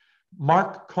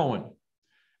 Mark Cohen.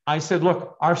 I said,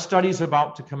 look, our study's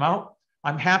about to come out.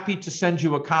 I'm happy to send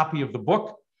you a copy of the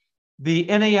book. The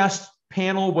NAS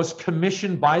panel was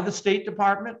commissioned by the State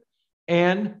Department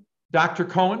and Dr.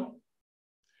 Cohen.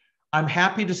 I'm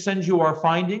happy to send you our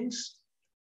findings.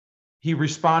 He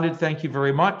responded, thank you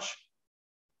very much.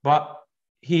 But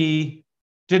he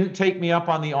didn't take me up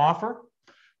on the offer.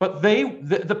 But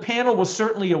the panel was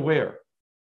certainly aware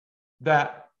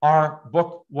that our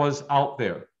book was out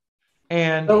there.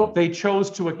 And they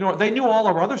chose to ignore it. They knew all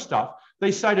our other stuff.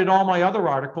 They cited all my other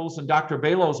articles and Dr.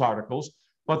 Belo's articles,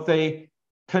 but they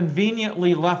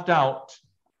conveniently left out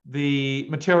the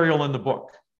material in the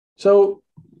book. So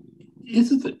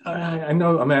I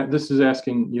know this is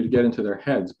asking you to get into their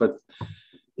heads, but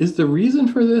is the reason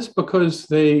for this because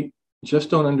they just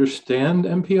don't understand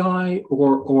MPI,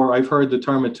 or I've heard the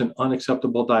term it's an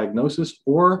unacceptable diagnosis,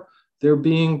 or they're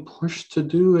being pushed to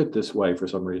do it this way for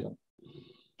some reason?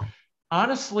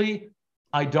 Honestly,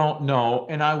 I don't know.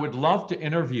 And I would love to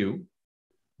interview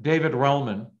David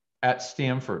Relman at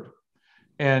Stanford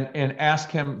and ask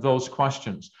him those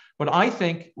questions. But I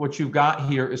think what you've got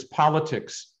here is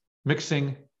politics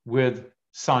mixing with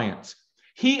science.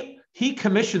 He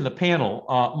commissioned the panel,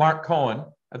 Mark Cohen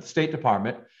at the State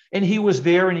Department, and he was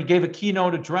there and he gave a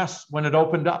keynote address when it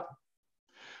opened up.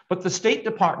 But the State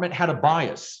Department had a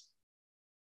bias.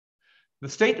 The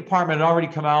State Department had already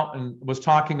come out and was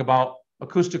talking about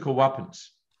acoustical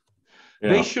weapons.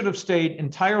 Yeah. They should have stayed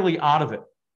entirely out of it.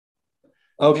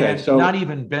 Okay, so not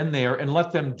even been there and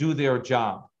let them do their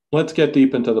job. Let's get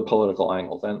deep into the political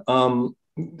angle then.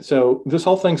 So this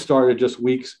whole thing started just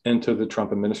weeks into the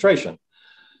Trump administration.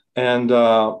 And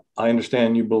I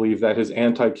understand you believe that his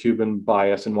anti-Cuban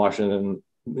bias in Washington,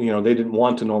 they didn't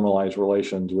want to normalize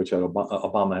relations, which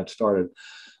Obama had started,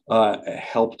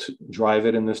 helped drive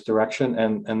it in this direction.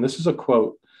 And this is a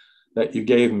quote that you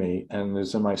gave me, and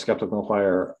is in my Skeptical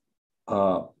Inquirer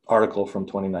article from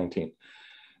 2019.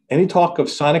 Any talk of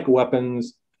sonic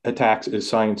weapons attacks is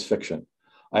science fiction.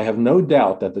 I have no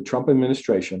doubt that the Trump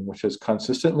administration, which has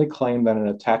consistently claimed that an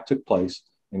attack took place,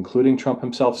 including Trump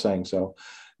himself saying so,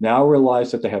 now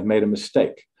realize that they have made a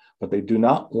mistake, but they do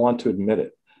not want to admit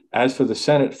it. As for the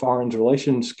Senate Foreign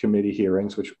Relations Committee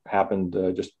hearings, which happened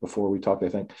just before we talked, I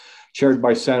think, chaired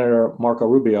by Senator Marco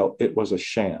Rubio, it was a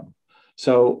sham.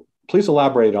 So please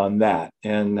elaborate on that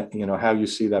and how you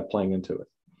see that playing into it.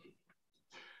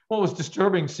 Well, it was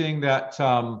disturbing seeing that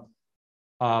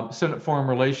Senate Foreign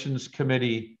Relations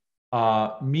Committee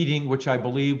meeting, which I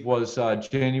believe was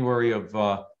January of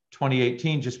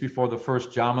 2018, just before the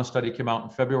first JAMA study came out in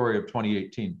February of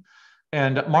 2018.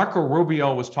 And Marco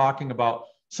Rubio was talking about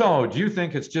So do you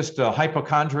think it's just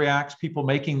hypochondriacs, people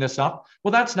making this up?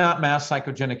 Well, that's not mass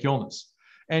psychogenic illness.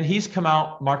 And he's come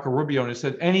out, Marco Rubio, and he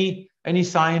said any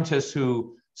scientist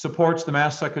who supports the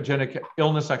mass psychogenic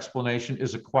illness explanation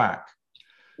is a quack.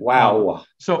 Wow.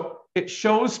 So it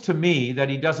shows to me that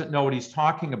he doesn't know what he's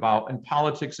talking about, and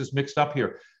politics is mixed up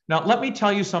here. Now, let me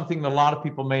tell you something that a lot of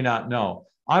people may not know.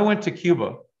 I went to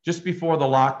Cuba just before the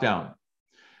lockdown,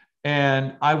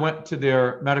 and I went to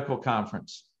their medical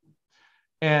conference.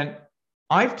 And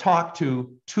I've talked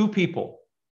to two people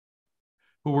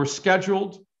who were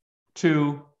scheduled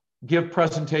to give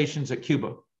presentations at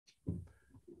Cuba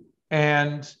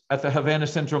and at the Havana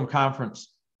Syndrome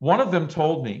conference. One of them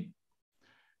told me,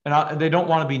 and they don't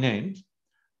want to be named,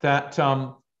 that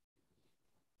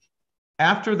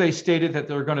after they stated that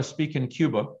they're going to speak in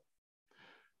Cuba,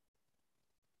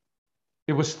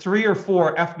 it was 3 or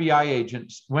 4 FBI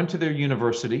agents went to their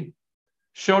university,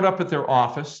 showed up at their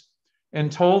office, and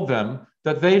told them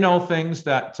that they know things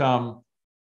that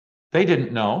they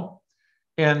didn't know,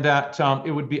 and that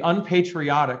it would be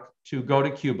unpatriotic to go to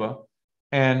Cuba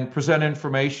and present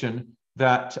information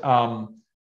that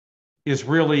is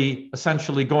really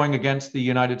essentially going against the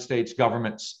United States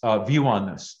government's view on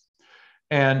this.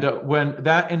 And when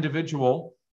that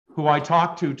individual who I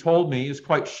talked to told me, is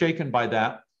quite shaken by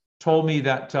that, told me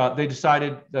that they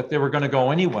decided that they were going to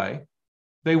go anyway,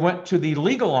 they went to the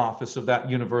legal office of that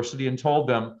university and told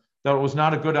them that it was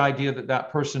not a good idea that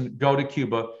that person go to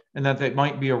Cuba and that they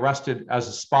might be arrested as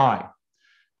a spy.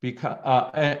 Because,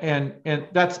 and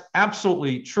that's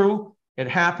absolutely true. It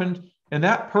happened. And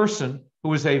that person, who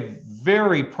was a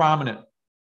very prominent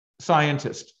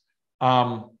scientist,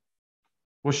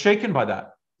 was shaken by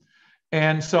that.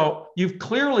 And so you've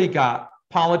clearly got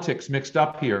politics mixed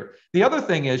up here. The other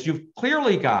thing is you've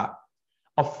clearly got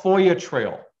a FOIA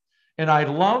trail. And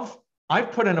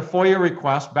I've put in a FOIA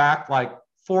request back like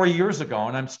 4 years ago,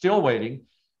 and I'm still waiting.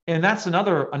 And that's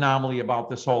another anomaly about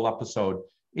this whole episode,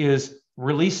 is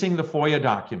releasing the FOIA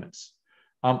documents.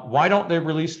 Why don't they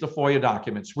release the FOIA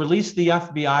documents? Release the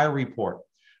FBI report,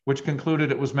 which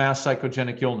concluded it was mass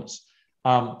psychogenic illness.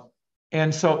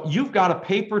 And so you've got a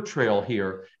paper trail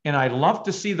here, and I'd love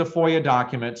to see the FOIA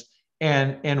documents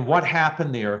and what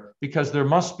happened there, because there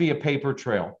must be a paper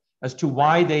trail as to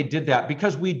why they did that.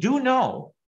 Because we do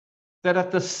know that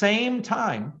at the same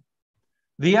time,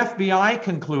 the FBI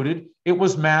concluded it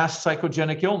was mass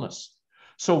psychogenic illness.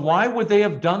 So why would they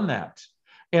have done that?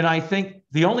 And I think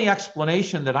the only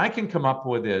explanation that I can come up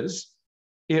with is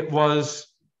it was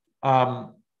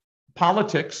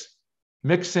politics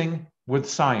mixing with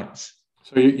science.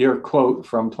 So your quote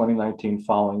from 2019,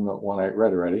 following the one I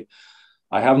read already,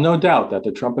 I have no doubt that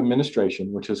the Trump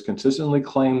administration, which has consistently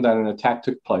claimed that an attack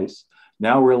took place,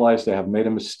 now realize they have made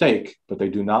a mistake, but they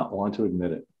do not want to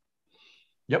admit it.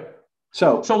 Yep.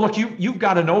 So look, you've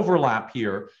got an overlap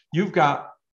here. You've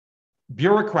got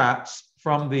bureaucrats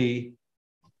from the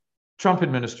Trump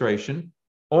administration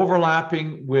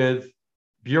overlapping with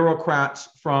bureaucrats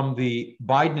from the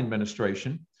Biden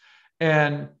administration.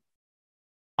 And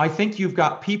I think you've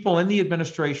got people in the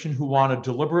administration who want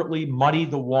to deliberately muddy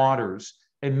the waters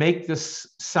and make this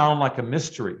sound like a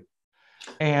mystery.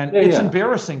 And it's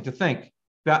embarrassing to think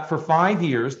that for 5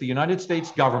 years, the United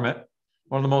States government,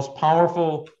 one of the most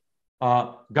powerful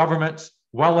governments,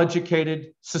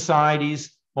 well-educated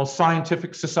societies, most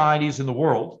scientific societies in the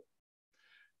world,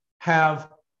 have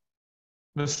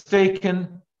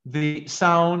mistaken the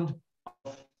sound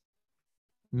of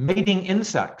mating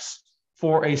insects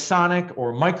for a sonic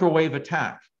or microwave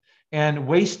attack and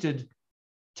wasted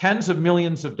tens of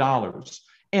millions of dollars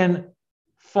and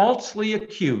falsely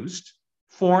accused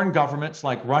foreign governments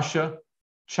like Russia,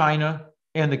 China,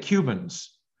 and the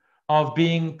Cubans of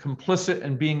being complicit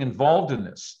and being involved in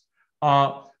this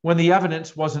when the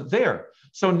evidence wasn't there.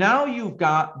 So now you've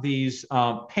got these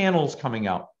panels coming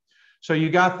out. So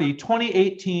you got the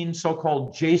 2018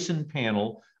 so-called Jason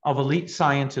panel of elite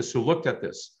scientists who looked at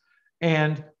this.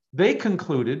 And they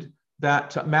concluded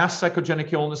that mass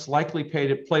psychogenic illness likely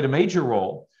played a major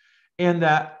role, and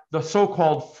that the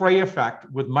so-called Frey effect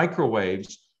with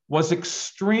microwaves was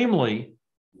extremely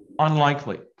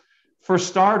unlikely. For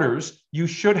starters, you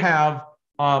should have,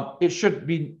 it should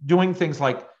be doing things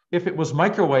like, if it was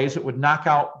microwaves, it would knock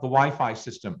out the Wi-Fi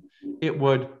system. It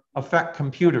would affect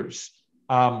computers.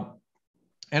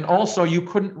 And also you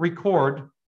couldn't record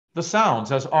the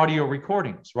sounds as audio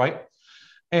recordings, right?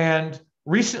 And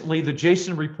recently the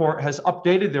Jason report has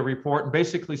updated their report and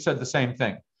basically said the same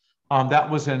thing. That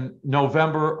was in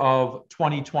November of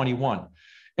 2021.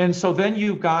 And so then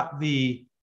you've got the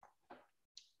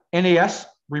NAS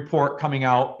report coming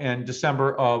out in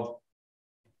December of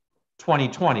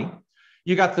 2020.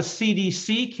 You got the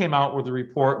CDC came out with a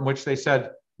report in which they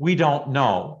said, we don't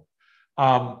know.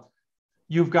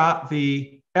 You've got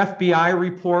the FBI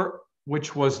report,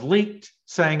 which was leaked,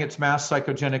 saying it's mass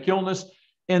psychogenic illness.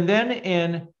 And then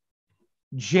in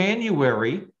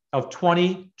January of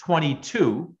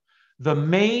 2022, the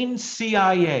main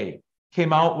CIA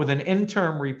came out with an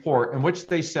interim report in which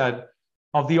they said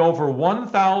of the over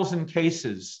 1,000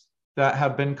 cases that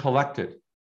have been collected,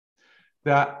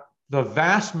 that the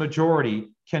vast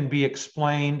majority can be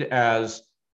explained as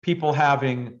people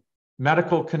having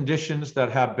medical conditions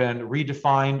that have been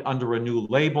redefined under a new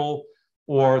label,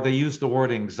 or they use the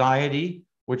word anxiety,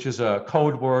 which is a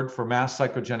code word for mass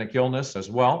psychogenic illness as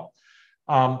well,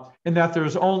 and that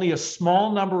there's only a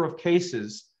small number of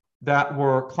cases that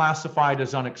were classified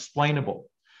as unexplainable.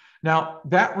 Now,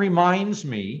 that reminds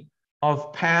me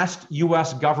of past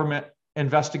US government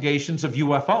investigations of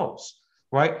UFOs,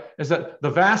 right? Is that the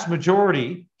vast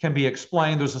majority can be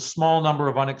explained. There's a small number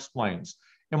of unexplaineds.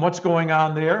 And what's going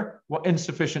on there? Well,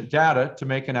 insufficient data to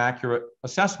make an accurate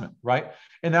assessment, right?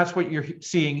 And that's what you're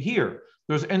seeing here.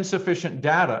 There's insufficient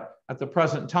data at the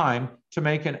present time to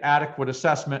make an adequate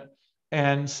assessment.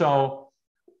 And so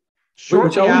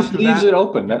which always leaves it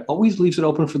open. That always leaves it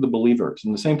open for the believers.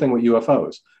 And the same thing with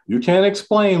UFOs. You can't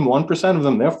explain 1% of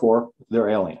them, therefore they're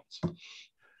aliens.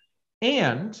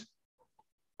 And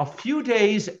a few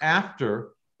days after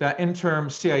that interim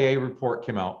CIA report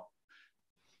came out,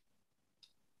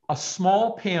 a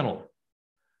small panel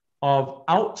of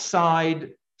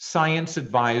outside science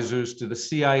advisors to the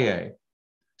CIA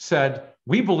said,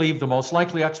 we believe the most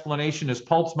likely explanation is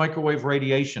pulse microwave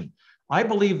radiation. I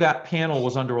believe that panel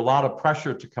was under a lot of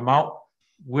pressure to come out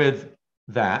with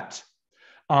that.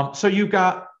 So you've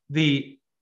got the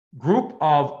group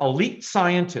of elite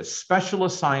scientists,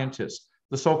 specialist scientists,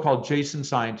 the so-called Jason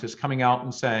scientists coming out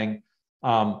and saying,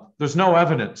 there's no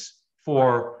evidence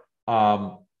for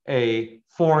a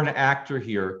foreign actor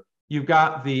here. You've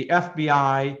got the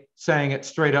FBI saying it's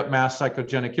straight up mass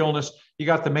psychogenic illness. You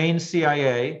got the main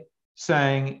CIA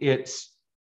saying it's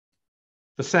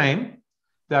the same,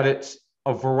 that it's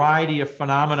a variety of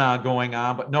phenomena going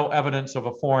on, but no evidence of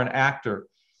a foreign actor.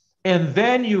 And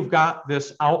then you've got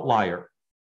this outlier,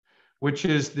 which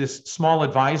is this small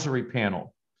advisory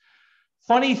panel.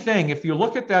 Funny thing, if you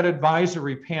look at that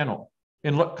advisory panel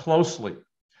and look closely,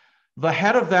 the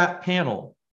head of that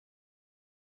panel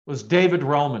was David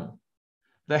Relman,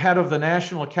 the head of the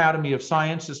National Academy of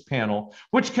Sciences panel,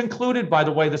 which concluded, by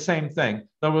the way, the same thing,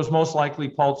 that it was most likely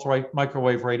pulse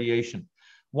microwave radiation.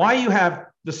 Why you have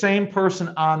the same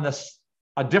person on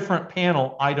a different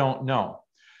panel, I don't know.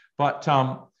 But,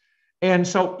 and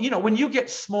so, you know, when you get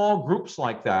small groups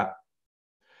like that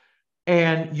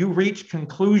and you reach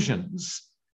conclusions,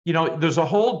 you know, there's a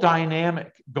whole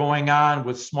dynamic going on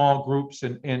with small groups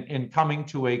and coming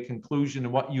to a conclusion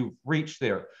and what you've reached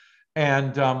there.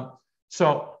 And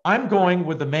so I'm going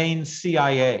with the main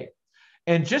CIA.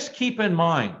 And just keep in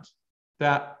mind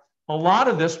that a lot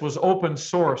of this was open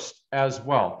sourced as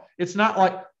well. It's not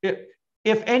like,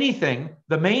 if anything,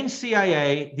 the main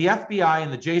CIA, the FBI,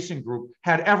 and the Jason group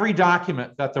had every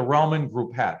document that the Relman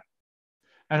group had,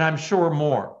 and I'm sure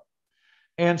more.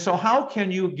 And so how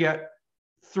can you get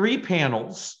 3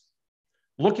 panels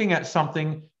looking at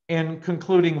something and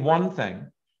concluding one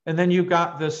thing, and then you've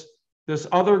got this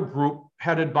other group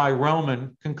headed by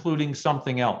Relman concluding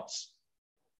something else?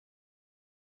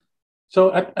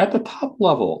 So at the top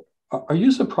level, are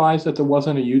you surprised that there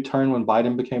wasn't a U-turn when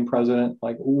Biden became president?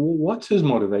 Like, what's his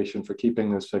motivation for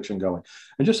keeping this fiction going?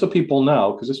 And just so people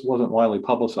know, because this wasn't widely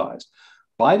publicized,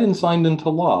 Biden signed into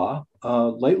law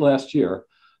late last year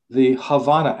the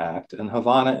Havana Act, and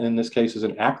Havana in this case is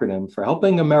an acronym for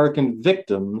Helping American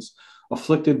Victims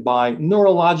Afflicted by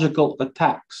Neurological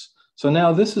Attacks. So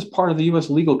now this is part of the U.S.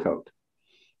 legal code.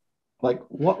 Like,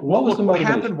 what was the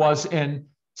motivation? What happened was in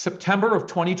September of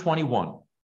 2021,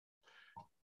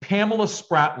 Pamela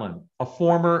Spratlin, a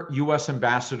former U.S.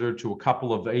 ambassador to a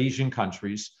couple of Asian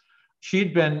countries,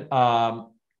 she'd been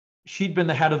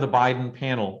the head of the Biden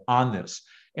panel on this.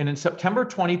 And in September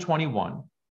 2021,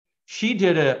 she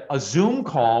did a Zoom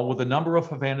call with a number of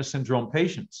Havana Syndrome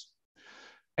patients.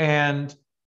 And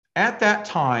at that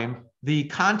time, the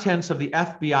contents of the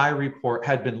FBI report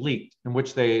had been leaked, in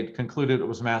which they had concluded it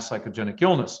was mass psychogenic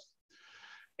illness.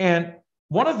 And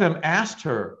one of them asked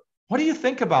her, what do you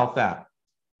think about that?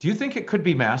 Do you think it could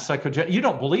be mass psychogenic? You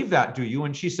don't believe that, do you?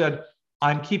 And she said,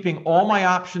 I'm keeping all my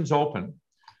options open.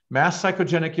 Mass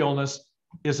psychogenic illness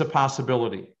is a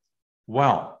possibility.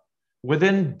 Well,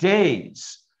 within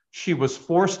days, she was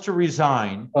forced to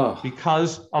resign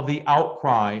because of the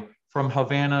outcry from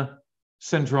Havana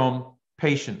Syndrome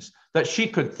patients, that she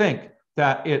could think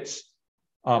that it's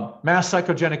mass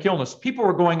psychogenic illness. People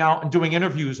were going out and doing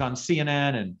interviews on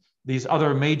CNN and these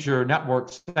other major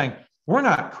networks saying, we're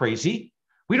not crazy.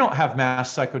 We don't have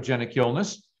mass psychogenic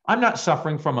illness. I'm not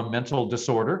suffering from a mental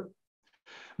disorder.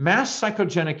 Mass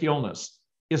psychogenic illness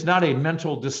is not a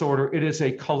mental disorder. It is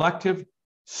a collective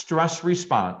stress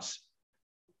response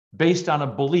based on a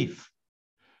belief.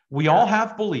 We all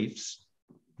have beliefs.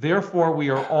 Therefore, we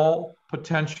are all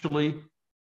potentially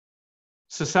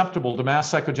susceptible to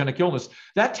mass psychogenic illness.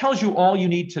 That tells you all you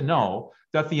need to know,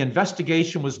 that the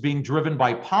investigation was being driven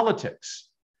by politics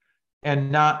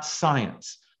and not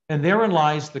science. And therein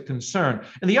lies the concern.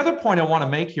 And the other point I want to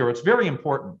make here, it's very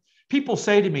important. People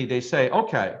say to me, they say,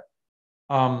 okay,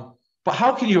 but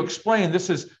how can you explain this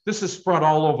is spread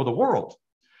all over the world?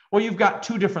 Well, you've got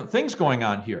two different things going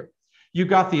on here. You've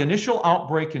got the initial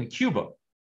outbreak in Cuba,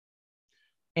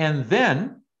 and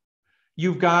then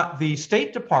you've got the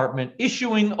State Department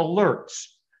issuing alerts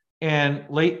in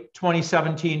late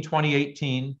 2017,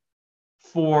 2018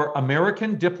 for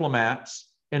American diplomats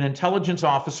and intelligence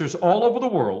officers all over the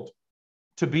world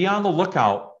to be on the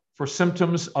lookout for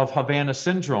symptoms of Havana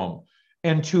Syndrome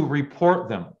and to report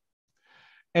them.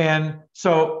 And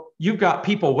so you've got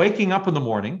people waking up in the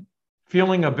morning,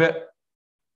 feeling a bit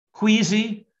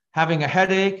queasy, having a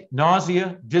headache,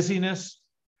 nausea, dizziness,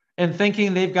 and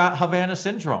thinking they've got Havana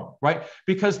Syndrome, right?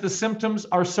 Because the symptoms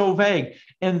are so vague.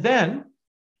 And then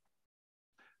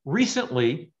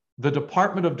recently, the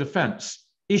Department of Defense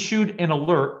issued an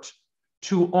alert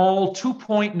to all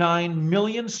 2.9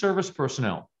 million service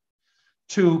personnel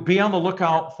to be on the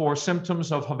lookout for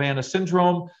symptoms of Havana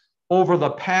Syndrome over the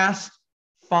past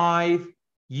 5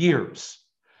 years.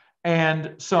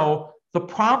 And so the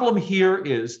problem here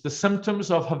is the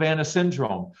symptoms of Havana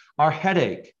Syndrome are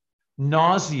headache,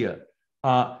 nausea,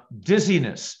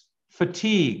 dizziness,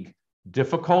 fatigue,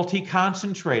 difficulty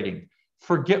concentrating,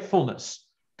 forgetfulness,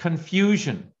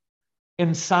 confusion,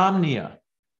 insomnia,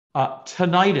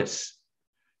 tinnitus,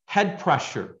 head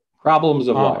pressure. Problems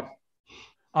of life.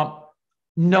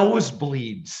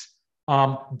 Nosebleeds,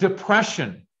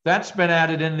 depression, that's been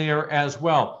added in there as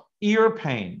well, ear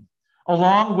pain,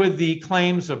 along with the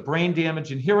claims of brain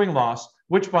damage and hearing loss,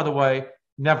 which, by the way,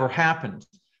 never happened.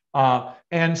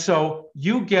 And so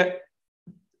you get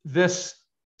this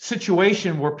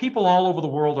situation where people all over the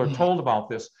world are told about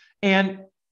this. And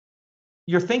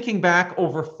you're thinking back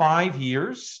over 5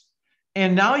 years,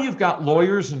 and now you've got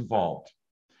lawyers involved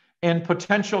and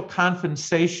potential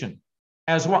compensation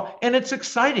as well. And it's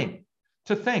exciting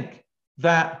to think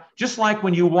that just like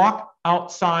when you walk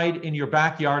outside in your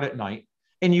backyard at night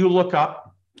and you look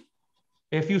up,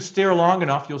 if you stare long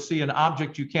enough, you'll see an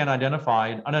object you can't identify,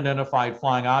 an unidentified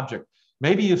flying object.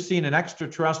 Maybe you've seen an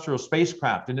extraterrestrial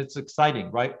spacecraft, and it's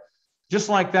exciting, right? Just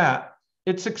like that,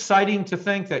 it's exciting to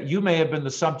think that you may have been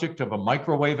the subject of a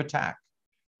microwave attack,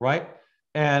 right?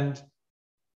 And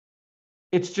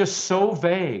it's just so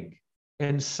vague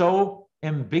and so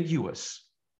ambiguous.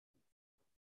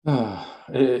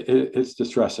 It's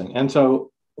distressing. And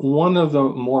so one of the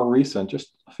more recent,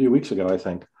 just a few weeks ago, I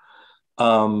think,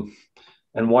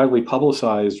 and widely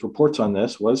publicized reports on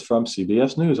this was from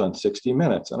CBS News on 60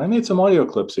 Minutes. And I made some audio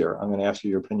clips here. I'm going to ask you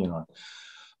your opinion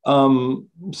on.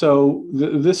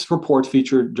 This report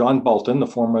featured John Bolton, the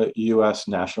former U.S.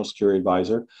 National Security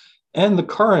Advisor, and the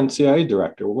current CIA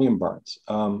Director, William Burns.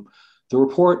 The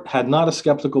report had not a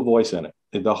skeptical voice in it.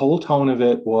 The whole tone of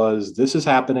it was, this is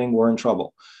happening, we're in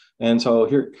trouble. And so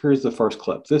here's the first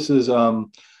clip. This is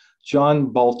John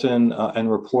Bolton and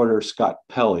reporter Scott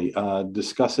Pelley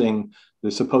discussing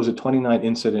the supposed 29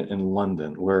 incident in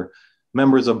London where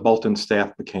members of Bolton's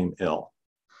staff became ill.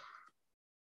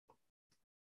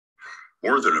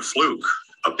 More than a fluke,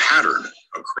 a pattern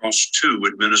across 2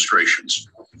 administrations.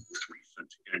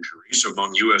 Recent injuries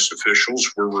among U.S.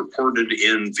 officials were reported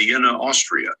in Vienna,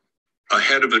 Austria,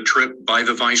 ahead of a trip by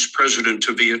the vice president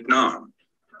to Vietnam,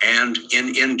 and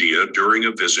in India during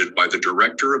a visit by the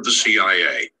director of the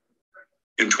CIA.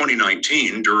 In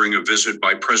 2019, during a visit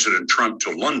by President Trump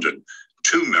to London,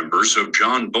 2 members of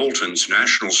John Bolton's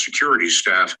national security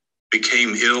staff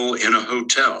became ill in a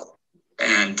hotel.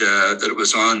 And that it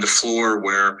was on the floor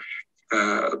where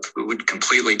it would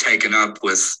completely taken up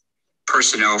with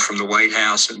personnel from the White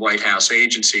House and White House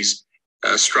agencies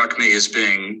struck me as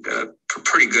being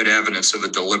pretty good evidence of a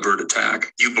deliberate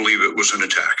attack. You believe it was an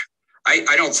attack?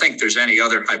 I don't think there's any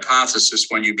other hypothesis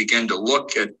when you begin to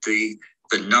look at the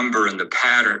number and the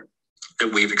pattern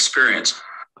that we've experienced.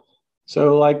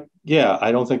 So I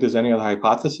don't think there's any other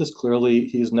hypothesis. Clearly,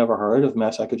 he's never heard of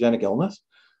mass psychogenic illness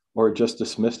or just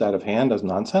dismissed out of hand as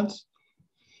nonsense.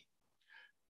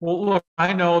 Well, look,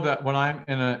 I know that when I'm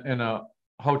in a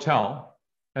hotel,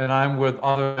 and I'm with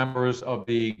other members of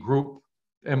the group,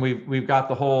 and we've got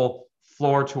the whole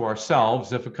floor to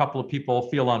ourselves. If a couple of people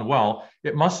feel unwell,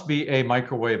 it must be a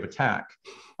microwave attack.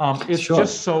 It's Sure.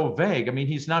 just so vague. I mean,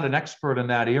 he's not an expert in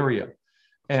that area.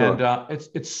 And Sure.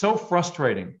 it's so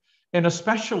frustrating. And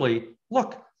especially,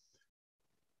 look,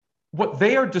 what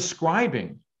they are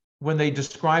describing when they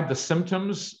describe the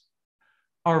symptoms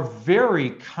are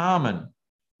very common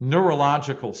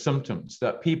neurological symptoms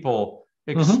that people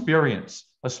experience,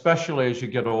 especially as you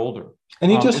get older.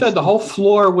 And you just said the whole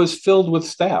floor was filled with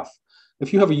staff.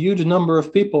 If you have a huge number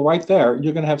of people right there,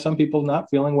 you're going to have some people not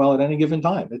feeling well at any given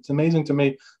time. It's amazing to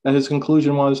me that his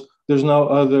conclusion was there's no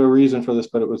other reason for this,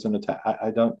 but it was an attack.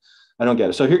 I don't get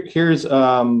it. So here's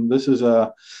this is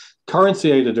a current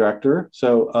CIA director.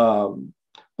 So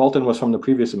Bolton was from the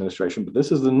previous administration, but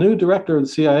this is the new director of the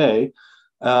CIA,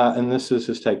 and this is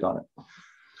his take on it.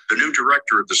 The new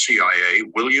director of the CIA,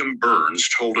 William Burns,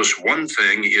 told us one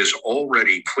thing is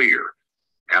already clear.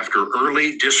 After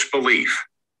early disbelief,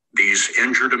 these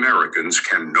injured Americans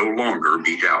can no longer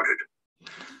be doubted.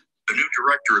 The new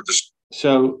director of the...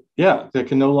 So, yeah, that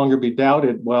can no longer be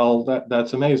doubted. Well,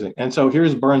 that's amazing. And so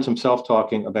here's Burns himself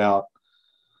talking about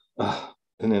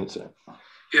an incident.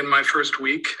 In my first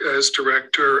week as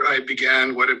director, I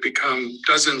began what had become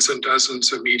dozens and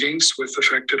dozens of meetings with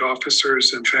affected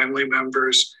officers and family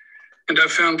members. And I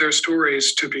found their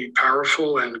stories to be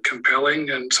powerful and compelling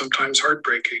and sometimes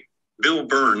heartbreaking. Bill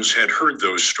Burns had heard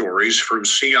those stories from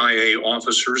CIA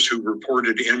officers who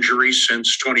reported injuries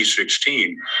since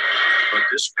 2016. But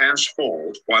this past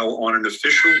fall, while on an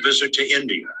official visit to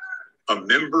India, a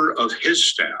member of his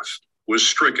staff was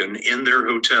stricken in their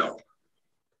hotel.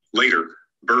 Later,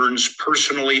 Burns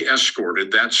personally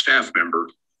escorted that staff member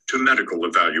to medical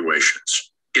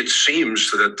evaluations. It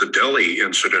seems that the Delhi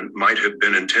incident might have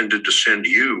been intended to send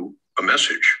you a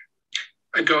message.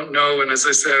 I don't know. And as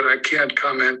I said, I can't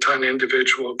comment on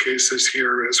individual cases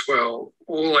here as well.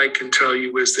 All I can tell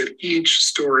you is that each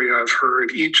story I've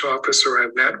heard, each officer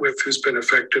I've met with who's been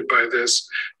affected by this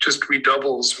just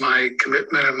redoubles my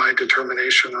commitment and my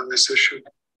determination on this issue.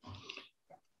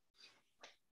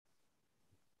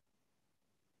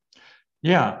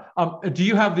 Yeah. Do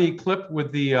you have the clip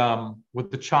with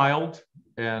the child?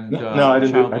 And no, I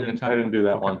didn't do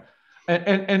that one.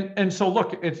 And so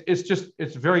look,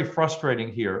 it's very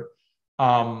frustrating here. You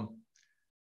want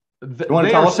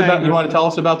to tell us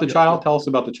about the child? Tell us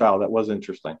about the child. That was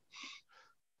interesting.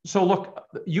 So look,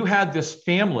 you had this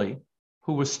family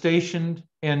who was stationed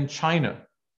in China,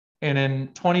 and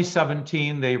in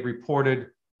 2017 they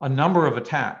reported a number of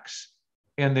attacks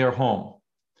in their home,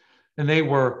 and they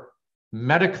were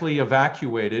medically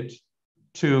evacuated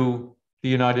to the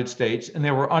United States, and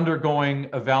they were undergoing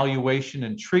evaluation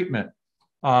and treatment.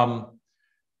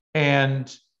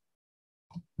 And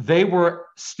they were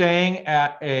staying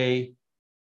at a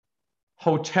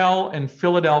hotel in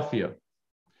Philadelphia.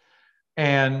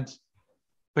 And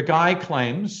the guy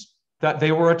claims that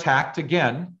they were attacked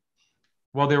again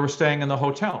while they were staying in the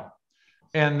hotel.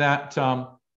 And that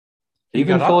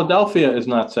even Philadelphia is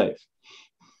not safe.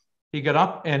 He got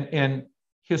up and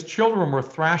his children were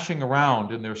thrashing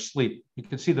around in their sleep. You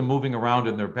could see them moving around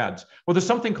in their beds. Well, there's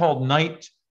something called night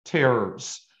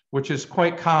terrors, which is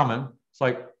quite common. It's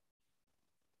like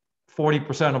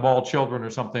 40% of all children or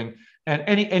something. And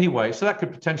anyway, so that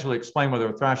could potentially explain why they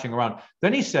were thrashing around.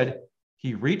 Then he said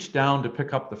he reached down to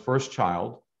pick up the first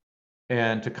child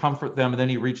and to comfort them. And then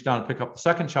he reached down to pick up the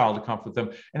second child to comfort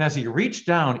them. And as he reached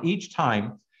down each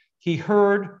time, he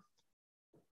heard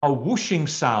a whooshing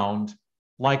sound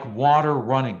like water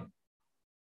running.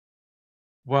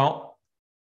 Well,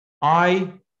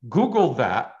 I Googled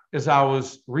that as I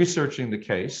was researching the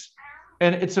case,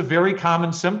 and it's a very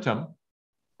common symptom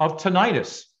of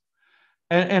tinnitus.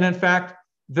 And in fact,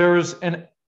 there's an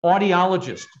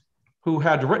audiologist who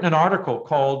had written an article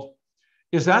called,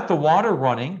 "Is that the water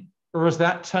running or is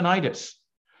that tinnitus?"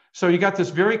 So you got this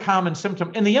very common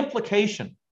symptom. And the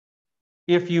implication,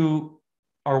 if you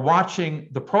are watching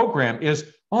the program,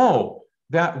 is, oh,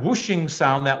 that whooshing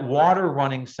sound, that water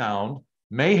running sound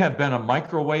may have been a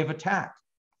microwave attack.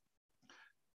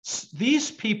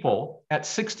 These people at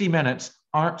 60 Minutes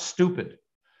aren't stupid.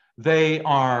 They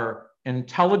are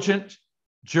intelligent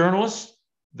journalists.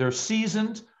 They're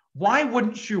seasoned. Why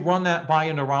wouldn't you run that by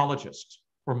a neurologist?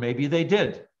 Or maybe they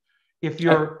did. If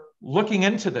you're looking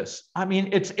into this, I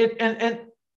mean, and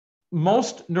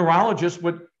most neurologists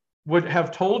would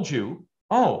have told you,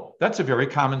 oh, that's a very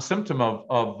common symptom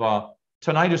of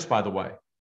tinnitus, by the way.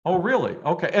 Oh, really?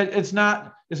 Okay. It's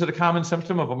not, is it a common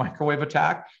symptom of a microwave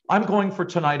attack? I'm going for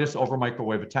tinnitus over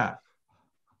microwave attack.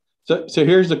 So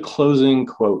here's a closing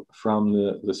quote from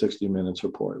the 60 Minutes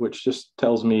report, which just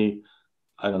tells me,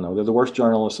 I don't know, they're the worst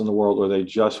journalists in the world, or they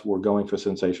just were going for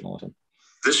sensationalism.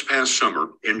 This past summer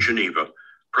in Geneva,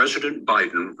 President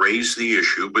Biden raised the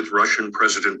issue with Russian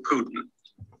President Putin.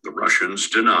 The Russians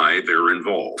deny they're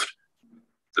involved.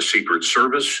 The Secret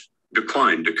Service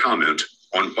declined to comment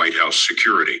on White House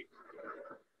security.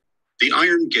 The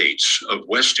iron gates of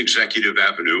West Executive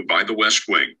Avenue by the West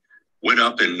Wing went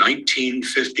up in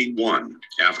 1951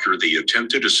 after the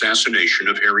attempted assassination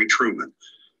of Harry Truman.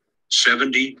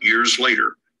 70 years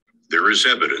later, there is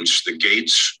evidence the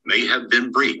gates may have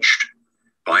been breached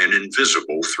by an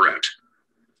invisible threat.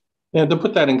 Yeah, to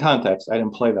put that in context, I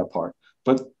didn't play that part,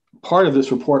 but part of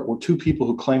this report were two people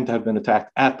who claimed to have been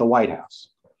attacked at the White House.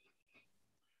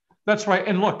 That's right.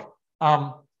 And look,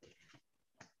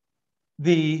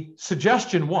 the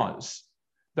suggestion was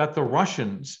that the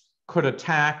Russians could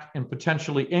attack and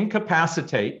potentially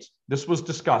incapacitate, this was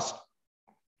discussed,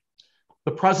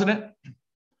 the president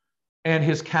and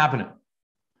his cabinet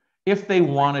if they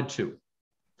wanted to.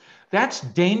 That's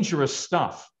dangerous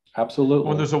stuff. Absolutely.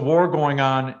 When there's a war going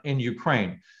on in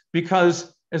Ukraine,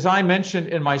 because as I mentioned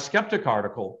in my Skeptic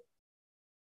article,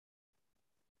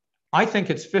 I think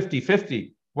it's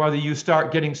 50-50 whether you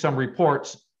start getting some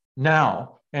reports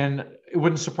now, and it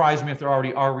wouldn't surprise me if there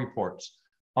already are reports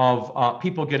of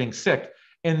people getting sick,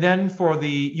 and then for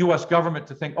the US government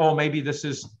to think, oh, maybe this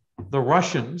is the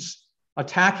Russians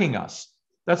attacking us.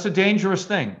 That's a dangerous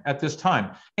thing at this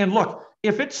time. And look,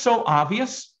 if it's so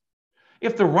obvious,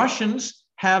 if the Russians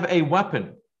have a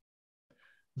weapon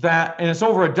that, and it's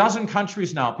over a dozen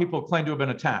countries now, people claim to have been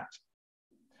attacked.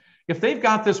 If they've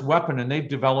got this weapon and they've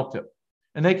developed it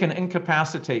and they can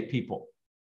incapacitate people,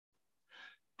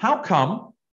 how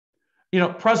come,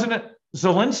 President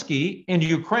Zelensky in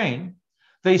Ukraine,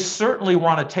 they certainly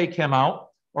want to take him out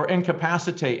or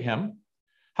incapacitate him.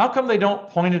 How come they don't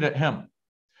point it at him?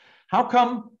 How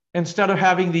come instead of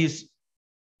having these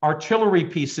artillery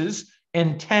pieces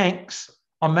and tanks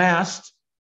amassed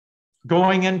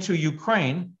going into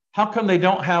Ukraine, how come they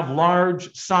don't have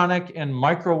large sonic and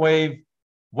microwave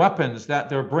weapons that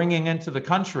they're bringing into the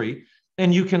country?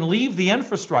 And you can leave the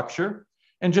infrastructure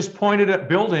and just point it at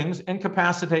buildings,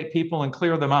 incapacitate people, and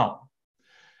clear them out.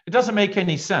 It doesn't make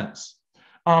any sense.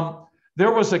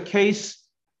 There was a case,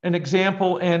 an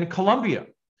example in Colombia,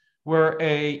 where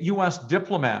a US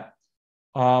diplomat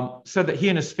said that he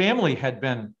and his family had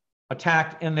been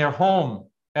attacked in their home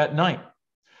at night.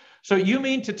 So you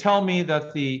mean to tell me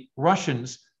that the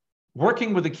Russians,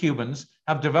 working with the Cubans,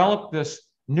 have developed this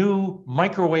new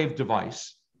microwave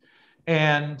device,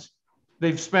 and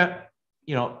they've spent,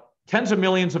 tens of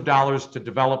millions of dollars to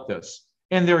develop this,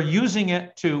 and they're using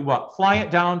it to fly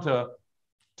it down to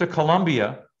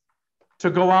Colombia to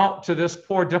go out to this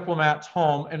poor diplomat's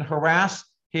home and harass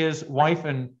his wife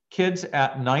and kids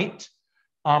at night?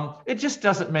 It just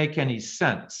doesn't make any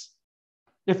sense.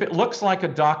 If it looks like a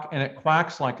duck and it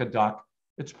quacks like a duck,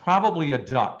 it's probably a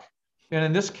duck. And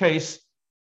in this case,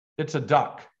 it's a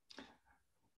duck.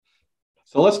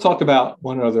 So let's talk about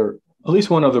at least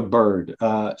one other bird.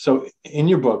 So in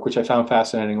your book, which I found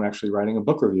fascinating, I'm actually writing a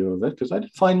book review of it because I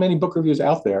didn't find many book reviews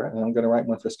out there, and I'm going to write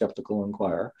one for Skeptical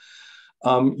Inquirer.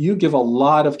 You give a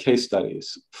lot of case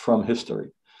studies from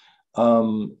history.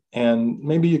 And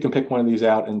maybe you can pick one of these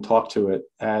out and talk to it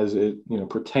as it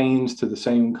pertains to the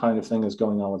same kind of thing that's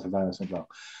going on with Havana Syndrome.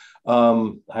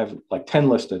 I have like 10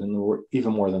 listed, and there were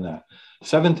even more than that.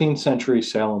 17th century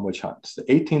Salem witch hunts, the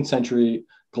 18th century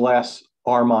glass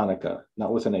harmonica,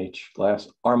 not with an H, glass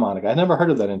harmonica. I never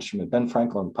heard of that instrument. Ben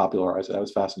Franklin popularized it. That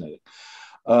was fascinating.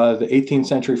 The 18th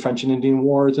century French and Indian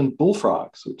Wars and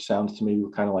bullfrogs, which sounds to me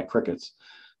kind of like crickets.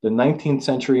 The 19th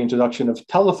century introduction of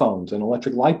telephones and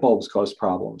electric light bulbs caused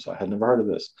problems. I had never heard of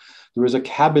this. There was a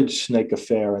cabbage snake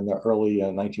affair in the early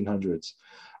 1900s.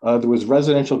 There was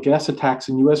residential gas attacks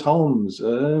in U.S. homes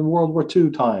in World War II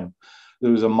time.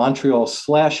 There was a Montreal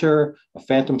slasher, a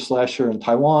phantom slasher in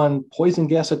Taiwan, poison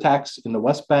gas attacks in the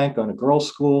West Bank on a girls'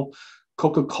 school,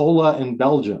 Coca-Cola in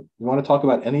Belgium. You want to talk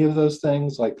about any of those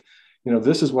things? Like,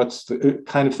 this is what's the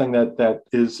kind of thing that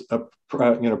is a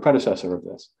predecessor of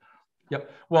this. Yep.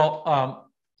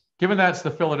 Well, given that's the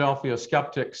Philadelphia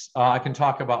Skeptics, I can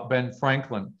talk about Ben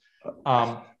Franklin.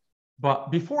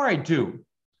 But before I do,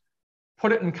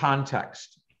 put it in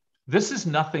context. This is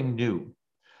nothing new.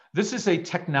 This is a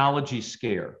technology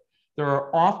scare. There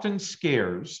are often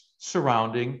scares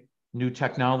surrounding new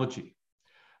technology.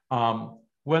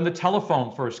 When the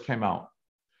telephone first came out,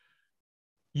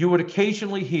 you would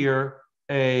occasionally hear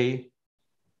a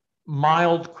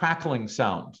mild crackling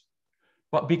sound.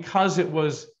 But because it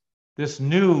was this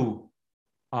new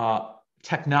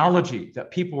technology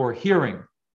that people were hearing,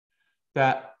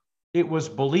 that it was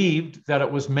believed that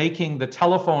it was making the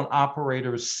telephone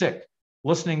operators sick,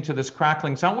 listening to this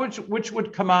crackling sound, which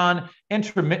would come on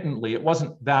intermittently. It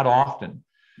wasn't that often.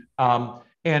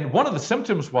 And one of the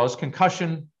symptoms was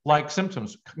concussion-like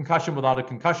symptoms, concussion without a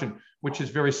concussion, which is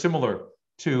very similar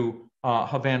to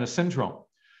Havana Syndrome.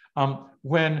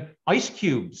 When ice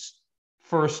cubes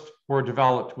first were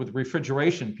developed with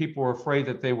refrigeration, people were afraid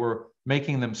that they were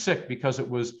making them sick because it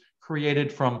was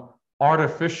created from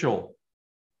artificial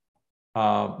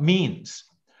means.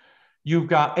 You've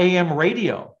got AM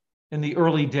radio in the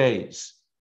early days.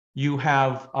 You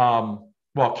have, well,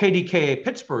 KDKA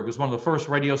Pittsburgh is one of the first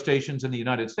radio stations in the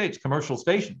United States, commercial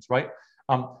stations, right?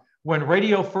 When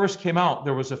radio first came out,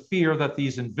 there was a fear that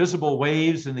these invisible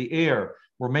waves in the air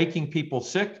were making people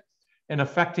sick and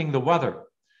affecting the weather.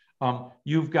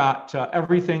 You've got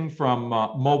everything from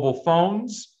mobile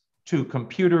phones to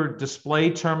computer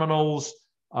display terminals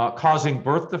causing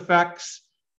birth defects,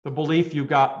 the belief, you've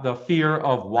got the fear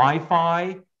of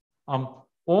Wi-Fi,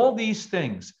 all these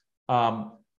things.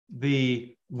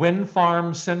 The wind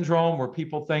farm syndrome, where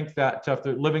people think that if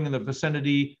they're living in the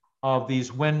vicinity of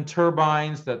these wind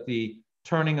turbines, that the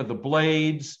turning of the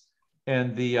blades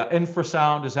and the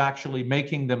infrasound is actually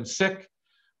making them sick.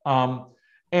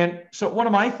 And so one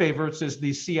of my favorites is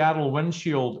the Seattle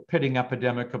windshield pitting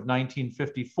epidemic of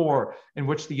 1954, in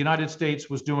which the United States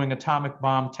was doing atomic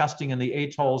bomb testing in the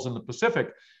atolls in the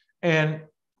Pacific. And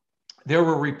there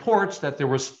were reports that there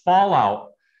was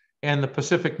fallout in the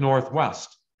Pacific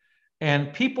Northwest.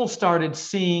 And people started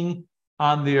seeing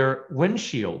on their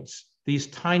windshields these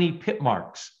tiny pit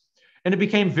marks. And it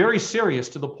became very serious,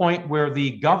 to the point where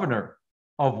the governor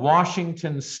of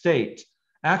Washington State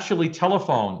actually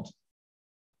telephoned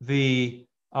the,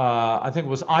 I think it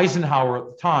was Eisenhower at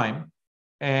the time,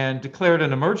 and declared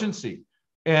an emergency.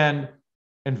 And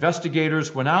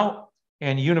investigators went out,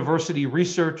 and university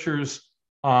researchers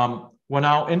went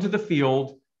out into the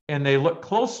field, and they looked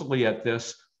closely at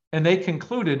this, and they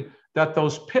concluded that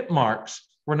those pit marks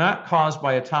were not caused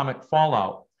by atomic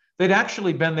fallout. They'd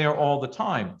actually been there all the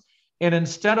time. And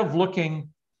instead of looking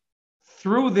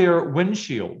through their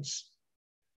windshields,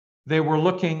 they were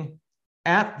looking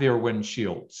at their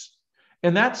windshields.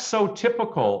 And that's so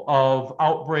typical of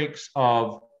outbreaks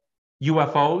of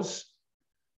UFOs,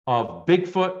 of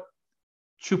Bigfoot,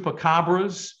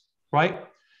 chupacabras, right?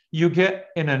 You get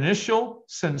an initial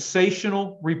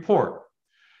sensational report,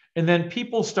 and then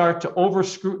people start to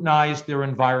over-scrutinize their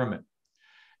environment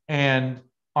and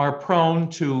are prone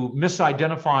to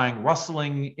misidentifying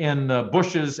rustling in the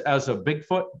bushes as a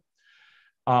Bigfoot,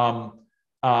 a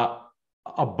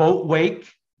boat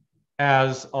wake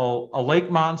as a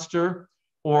lake monster,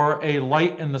 or a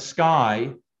light in the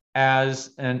sky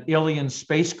as an alien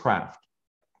spacecraft.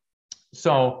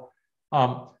 So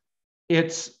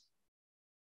it's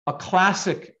a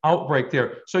classic outbreak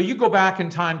there. So you go back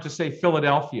in time to, say,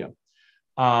 Philadelphia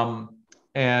and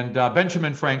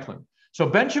Benjamin Franklin. So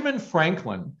Benjamin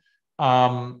Franklin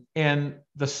in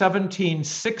the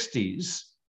 1760s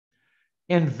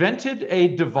invented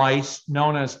a device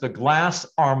known as the glass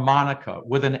harmonica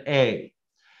with an A.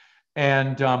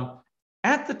 And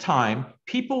at the time,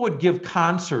 people would give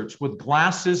concerts with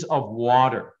glasses of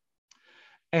water.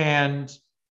 And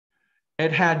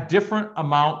it had different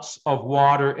amounts of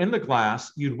water in the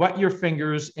glass. You'd wet your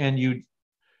fingers and you'd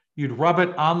rub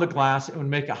it on the glass. It would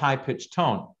make a high-pitched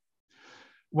tone.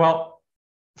 Well,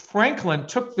 Franklin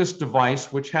took this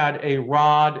device, which had a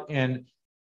rod and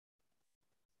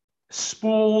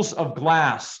spools of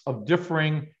glass of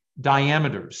differing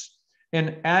diameters.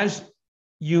 And as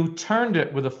you turned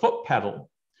it with a foot pedal,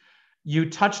 you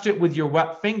touched it with your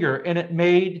wet finger, and it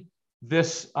made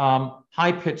this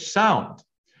high-pitched sound.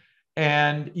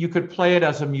 And you could play it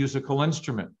as a musical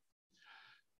instrument.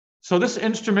 So this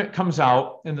instrument comes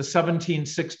out in the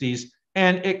 1760s,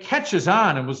 and it catches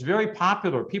on and was very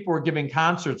popular. People were giving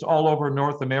concerts all over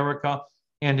North America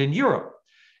and in Europe.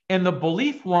 And the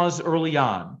belief was early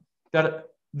on that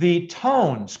the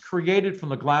tones created from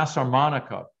the glass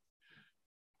harmonica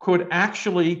could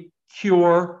actually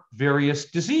cure various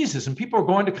diseases. And people were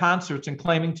going to concerts and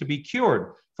claiming to be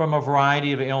cured from a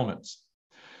variety of ailments.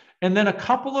 And then a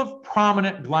couple of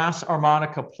prominent glass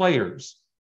harmonica players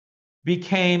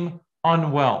became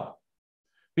unwell,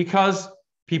 because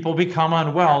people become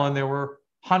unwell, and there were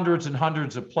hundreds and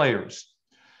hundreds of players.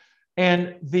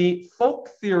 And the folk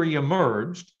theory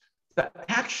emerged that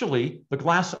actually the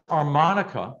glass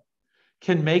harmonica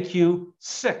can make you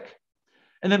sick.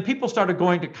 And then people started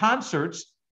going to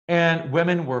concerts, and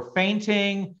women were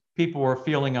fainting, people were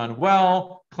feeling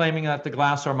unwell, claiming that the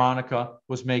glass harmonica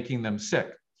was making them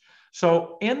sick.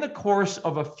 So in the course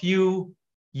of a few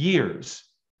years,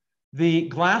 the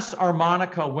glass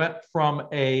harmonica went from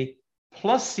a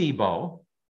placebo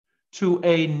to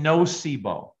a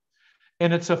nocebo.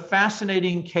 And it's a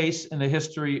fascinating case in the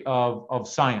history of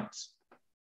science.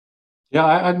 Yeah,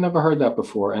 I'd never heard that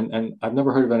before, and I've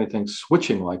never heard of anything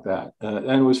switching like that. And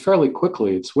it was fairly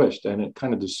quickly it switched, and it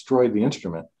kind of destroyed the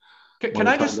instrument. Can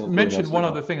I just mention one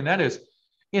other thing, and that is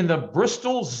in the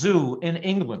Bristol Zoo in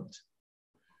England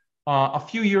a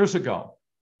few years ago,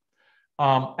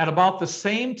 at about the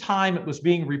same time it was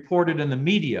being reported in the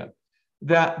media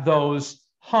that those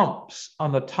humps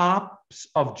on the tops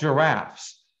of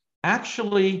giraffes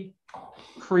actually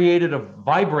created a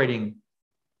vibrating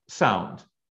sound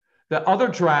that other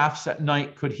giraffes at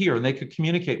night could hear, and they could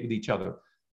communicate with each other.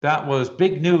 That was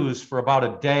big news for about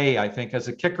a day, I think, as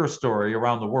a kicker story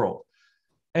around the world.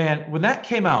 And when that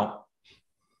came out,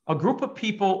 a group of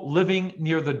people living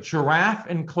near the giraffe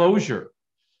enclosure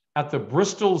at the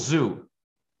Bristol Zoo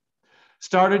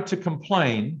started to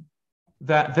complain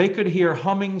that they could hear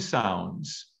humming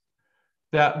sounds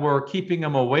that were keeping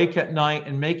them awake at night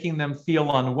and making them feel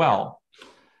unwell.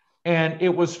 And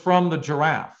it was from the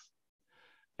giraffe.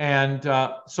 And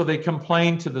so they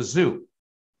complained to the zoo.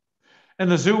 And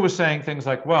the zoo was saying things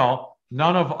like, well,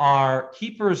 none of our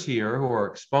keepers here who are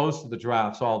exposed to the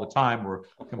giraffes all the time were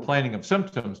complaining of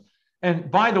symptoms. And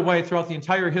by the way, throughout the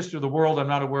entire history of the world, I'm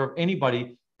not aware of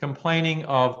anybody complaining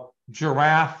of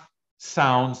giraffe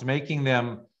sounds, making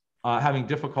them having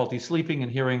difficulty sleeping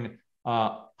and hearing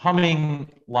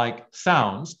humming-like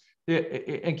sounds.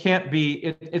 It can't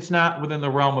be, it's not within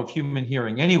the realm of human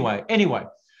hearing anyway.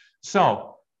 So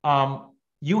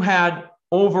you had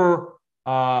over,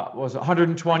 was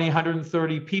 120,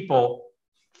 130 people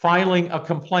filing a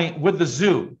complaint with the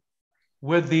zoo,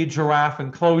 with the giraffe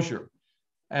enclosure.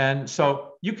 And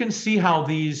so you can see how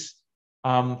these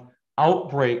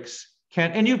outbreaks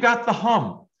can, and you've got the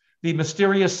hum, the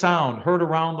mysterious sound heard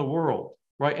around the world,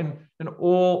 right, in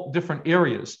all different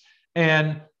areas.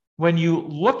 And when you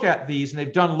look at these, and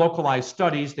they've done localized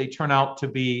studies, they turn out to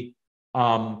be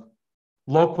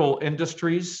local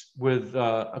industries with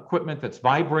equipment that's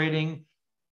vibrating,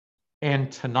 and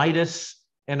tinnitus,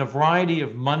 and a variety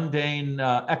of mundane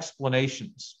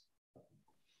explanations.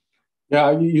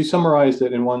 Yeah, you summarized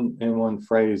it in one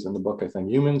phrase in the book, I think.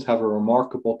 Humans have a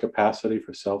remarkable capacity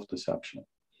for self-deception.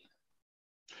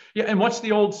 Yeah, and what's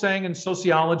the old saying in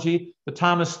sociology? The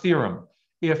Thomas theorem.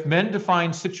 If men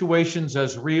define situations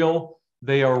as real,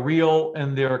 they are real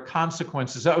in their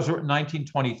consequences. That was written in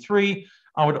 1923.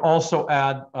 I would also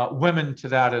add women to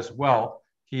that as well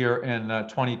here in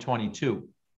 2022.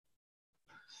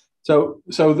 So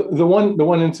the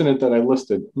one incident that I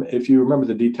listed, if you remember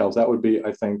the details, that would be,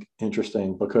 I think,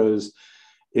 interesting because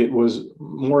it was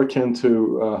more akin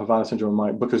to Havana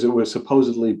Syndrome because it was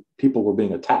supposedly people were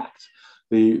being attacked.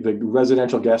 The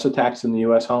residential gas attacks in the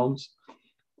U.S. homes.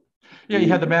 Yeah, you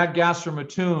had the mad gas from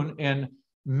Mattoon in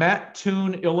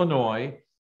Mattoon, Illinois,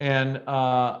 in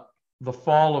the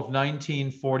fall of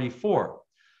 1944.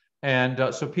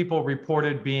 And so people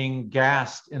reported being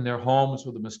gassed in their homes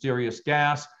with a mysterious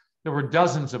gas. There were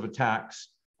dozens of attacks.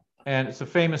 And it's a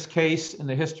famous case in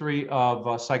the history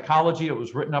of psychology. It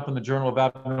was written up in the Journal of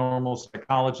Abnormal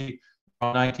Psychology in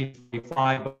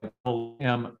 1945 by Donald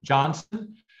M.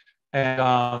 Johnson. And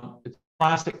it's a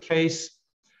classic case.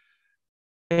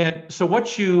 And so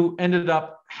what you ended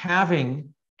up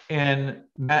having in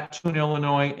Mattoon,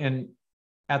 Illinois,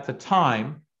 at the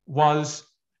time was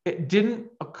it didn't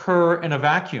occur in a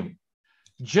vacuum.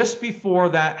 Just before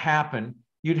that happened,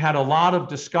 you'd had a lot of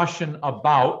discussion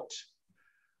about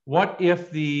what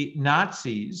if the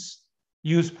Nazis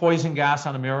used poison gas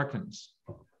on Americans?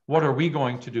 What are we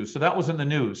going to do? So that was in the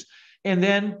news. And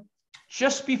then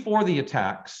just before the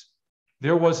attacks,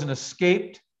 there was an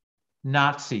escaped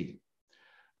Nazi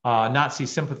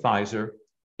sympathizer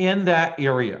in that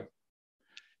area.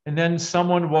 And then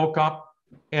someone woke up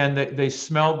and they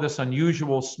smelled this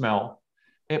unusual smell.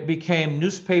 It became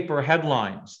newspaper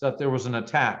headlines that there was an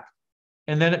attack.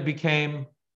 And then it became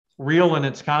real in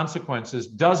its consequences,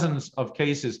 dozens of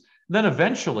cases. And then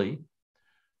eventually,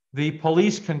 the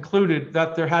police concluded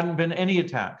that there hadn't been any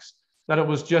attacks, that it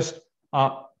was just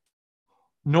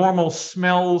normal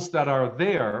smells that are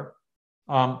there.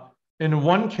 In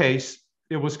one case,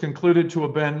 it was concluded to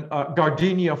have been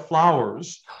gardenia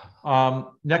flowers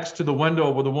next to the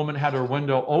window where the woman had her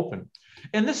window open.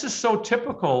 And this is so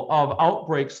typical of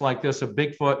outbreaks like this of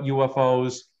Bigfoot,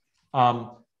 UFOs,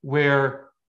 where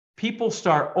people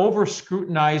start over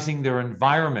scrutinizing their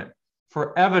environment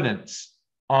for evidence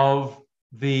of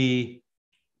the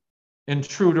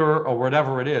intruder or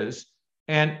whatever it is.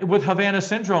 And with Havana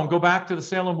Syndrome, go back to the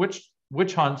Salem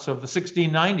witch hunts of the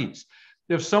 1690s.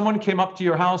 If someone came up to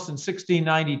your house in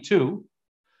 1692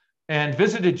 and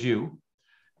visited you,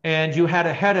 and you had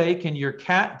a headache and your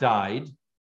cat died,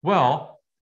 well,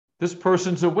 this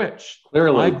person's a witch.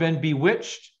 Clearly. I've been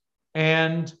bewitched.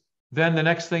 And then the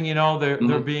next thing you know,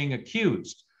 they're being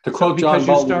accused. To quote John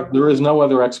Bolton, there is no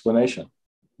other explanation.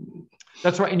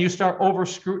 That's right. And you start over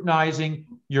scrutinizing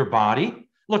your body.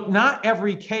 Look, not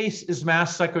every case is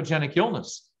mass psychogenic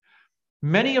illness.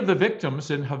 Many of the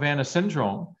victims in Havana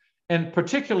Syndrome, and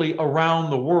particularly around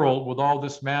the world with all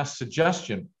this mass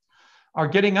suggestion, are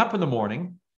getting up in the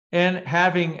morning and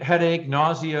having headache,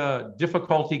 nausea,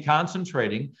 difficulty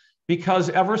concentrating, because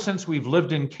ever since we've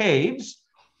lived in caves,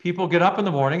 people get up in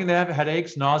the morning and they have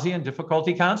headaches, nausea, and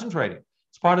difficulty concentrating.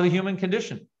 It's part of the human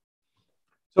condition.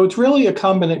 So it's really a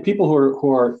combination. People who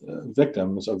are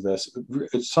victims of this,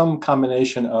 it's some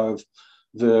combination of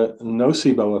the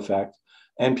nocebo effect,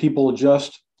 and people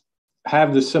just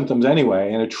have the symptoms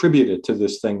anyway and attribute it to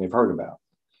this thing they've heard about.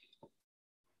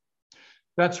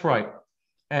 That's right.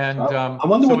 And I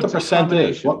wonder what the percent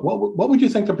is. What would you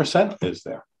think the percent is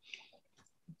there?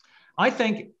 I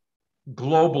think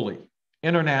globally,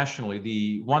 internationally,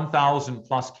 the 1,000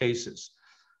 plus cases,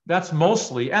 that's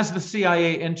mostly, as the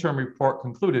CIA interim report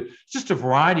concluded, just a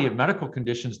variety of medical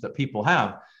conditions that people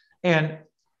have. And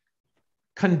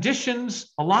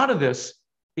conditions, a lot of this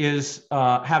is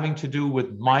having to do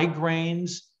with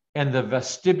migraines and the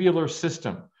vestibular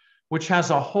system, which has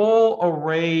a whole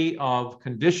array of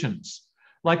conditions.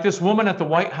 Like this woman at the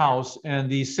White House in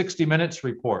the 60 Minutes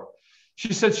report.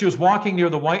 She said she was walking near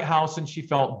the White House and she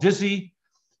felt dizzy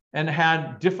and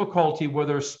had difficulty with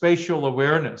her spatial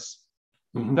awareness.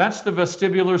 Mm-hmm. That's the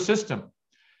vestibular system.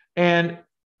 And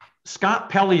Scott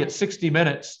Pelley at 60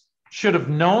 Minutes should have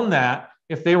known that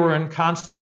if they were in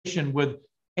consultation with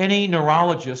any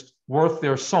neurologist worth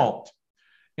their salt.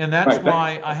 And that's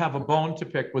why I have a bone to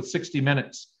pick with 60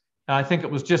 Minutes. And I think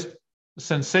it was just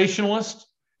sensationalist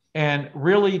and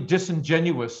really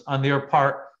disingenuous on their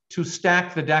part to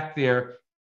stack the deck there,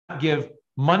 give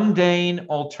mundane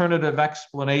alternative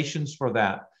explanations for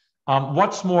that.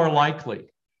 What's more likely?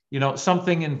 You know,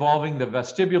 something involving the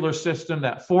vestibular system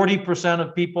that 40%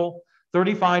 of people,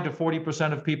 35 to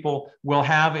 40% of people will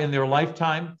have in their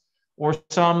lifetime, or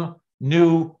some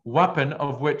new weapon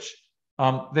of which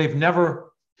they've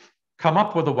never come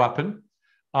up with a weapon.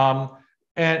 And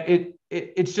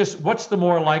it's just, what's the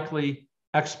more likely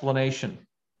explanation?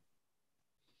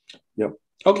 Yep.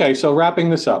 Okay, so wrapping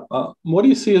this up, what do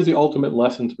you see as the ultimate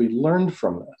lesson to be learned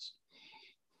from this?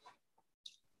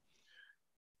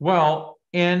 Well,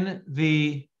 in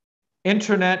the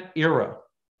internet era,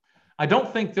 I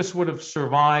don't think this would have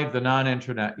survived the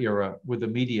non-internet era with the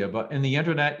media, but in the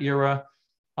internet era,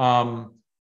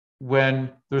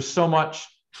 when there's so much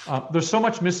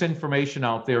misinformation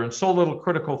out there and so little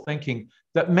critical thinking,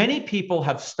 that many people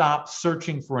have stopped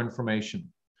searching for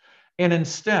information. And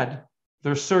instead,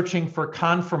 they're searching for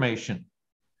confirmation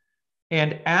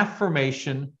and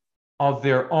affirmation of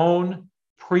their own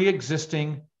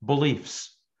pre-existing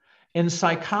beliefs. In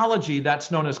psychology,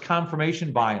 that's known as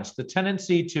confirmation bias, the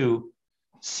tendency to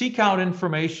seek out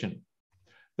information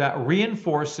that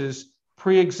reinforces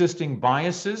pre-existing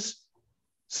biases,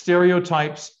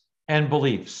 stereotypes, and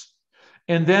beliefs.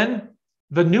 And then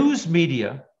the news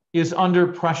media is under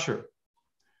pressure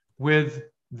with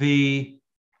the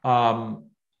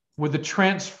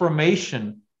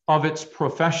transformation of its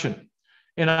profession.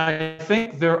 And I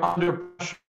think they're under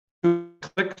pressure to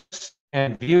clicks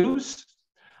and views.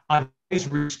 I've always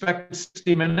respected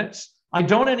 60 Minutes. I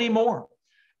don't anymore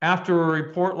after a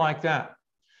report like that.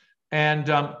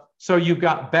 And so you've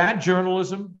got bad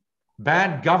journalism,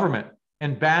 bad government,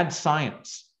 and bad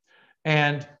science.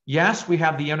 And yes, we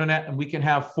have the internet and we can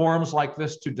have forums like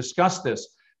this to discuss this,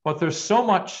 but there's so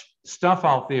much stuff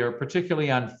out there, particularly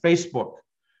on Facebook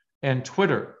and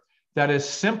Twitter, that is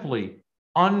simply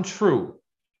untrue.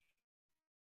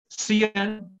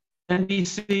 CNN,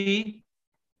 NBC,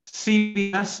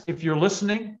 CBS, if you're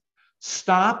listening,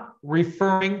 stop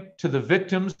referring to the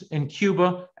victims in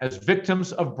Cuba as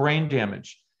victims of brain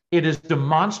damage. It is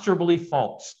demonstrably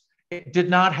false. It did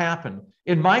not happen.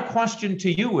 And my question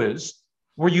to you is,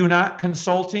 were you not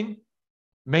consulting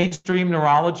mainstream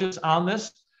neurologists on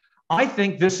this? I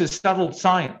think this is settled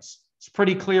science. It's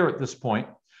pretty clear at this point,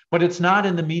 but it's not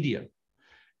in the media.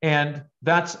 And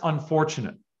that's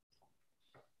unfortunate.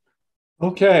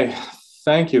 Okay.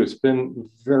 Thank you. It's been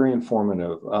very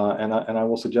informative, and I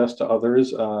will suggest to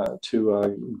others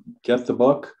to get the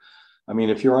book. I mean,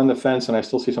 if you're on the fence, and I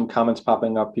still see some comments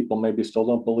popping up, people maybe still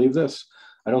don't believe this.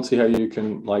 I don't see how you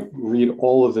can like read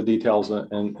all of the details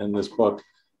in this book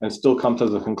and still come to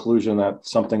the conclusion that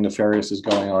something nefarious is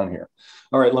going on here.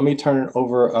 All right, let me turn it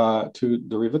over to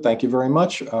Deriva. Thank you very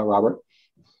much, Robert.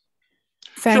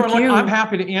 Thank you. you. I'm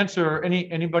happy to answer.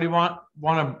 Anybody want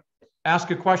to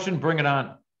ask a question? Bring it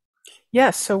on.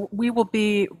 Yes, so we will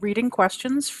be reading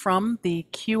questions from the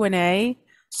Q&A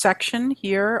section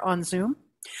here on Zoom.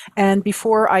 And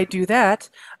before I do that,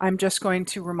 I'm just going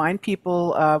to remind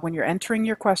people when you're entering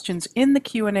your questions in the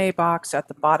Q&A box at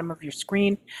the bottom of your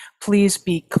screen, please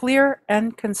be clear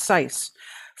and concise.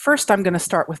 First, I'm going to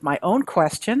start with my own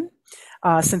question,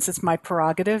 since it's my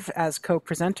prerogative as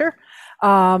co-presenter.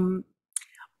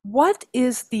 What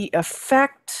is the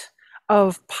effect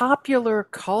of popular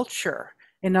culture?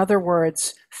 In other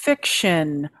words,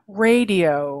 fiction,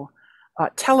 radio,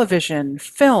 television,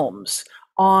 films,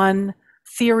 on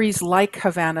theories like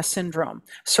Havana Syndrome.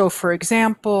 So for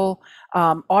example,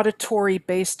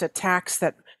 auditory-based attacks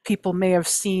that people may have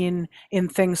seen in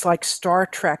things like Star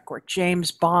Trek or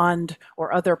James Bond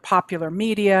or other popular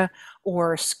media,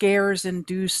 or scares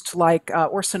induced like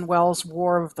Orson Welles'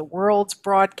 War of the Worlds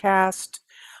broadcast.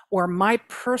 Or my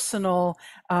personal,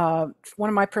 one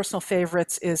of my personal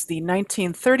favorites is the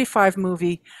 1935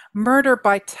 movie Murder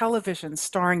by Television,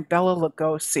 starring Bela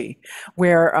Lugosi,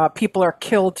 where people are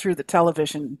killed through the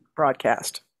television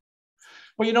broadcast.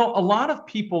 Well, you know, a lot of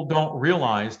people don't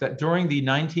realize that during the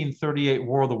 1938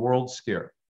 War of the Worlds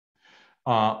scare,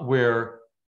 where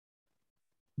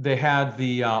they had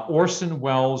the Orson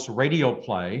Welles radio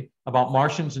play about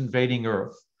Martians invading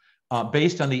Earth,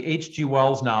 based on the H.G.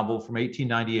 Wells novel from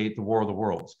 1898, The War of the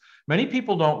Worlds. Many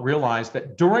people don't realize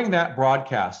that during that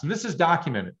broadcast, and this is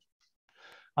documented,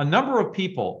 a number of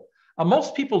people,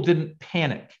 most people didn't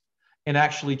panic and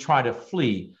actually try to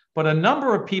flee, but a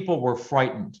number of people were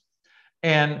frightened.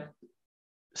 And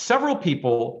several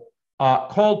people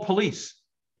called police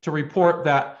to report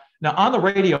that. Now, on the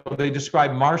radio, they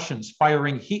described Martians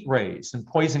firing heat rays and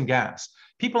poison gas.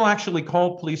 People actually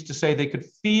called police to say they could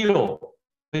feel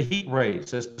the heat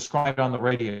rays as described on the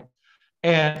radio,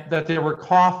 and that they were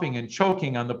coughing and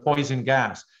choking on the poison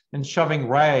gas and shoving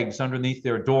rags underneath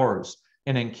their doors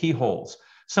and in keyholes.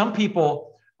 Some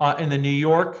people in the New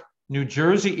York, New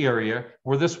Jersey area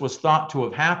where this was thought to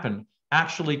have happened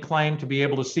actually claimed to be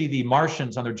able to see the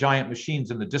Martians on their giant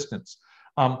machines in the distance.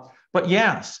 But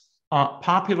yes,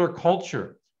 popular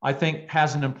culture, I think,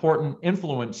 has an important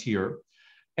influence here.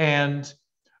 And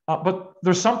but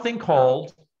there's something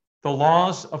called the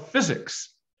laws of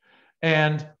physics.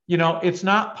 And, you know, it's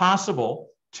not possible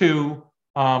to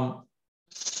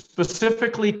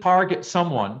specifically target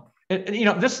someone. And, you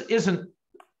know, this isn't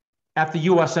at the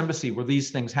US Embassy where these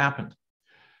things happened.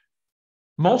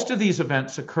 Most of these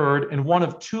events occurred in one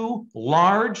of two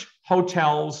large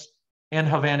hotels in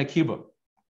Havana, Cuba.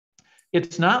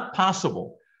 It's not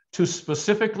possible to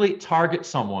specifically target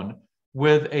someone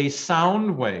with a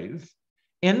sound wave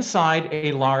inside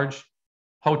a large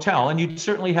hotel, and you'd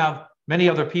certainly have many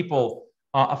other people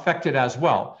affected as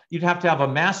well. You'd have to have a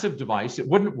massive device. It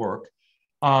wouldn't work.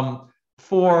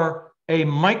 For a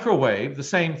microwave, the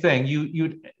same thing.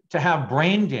 You'd to have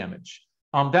brain damage.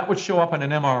 That would show up in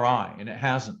an MRI, and it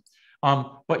hasn't.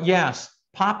 But yes,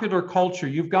 popular culture,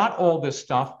 you've got all this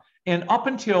stuff. And up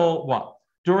until what?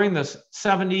 During the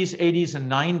 70s, 80s,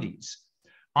 and 90s,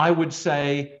 I would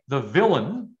say the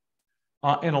villain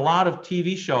in a lot of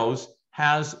TV shows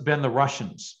has been the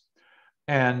Russians.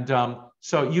 And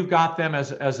so you've got them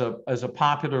as a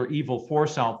popular evil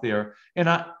force out there. And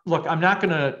look, I'm not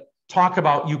going to talk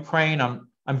about Ukraine.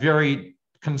 I'm very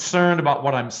concerned about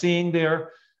what I'm seeing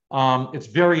there. It's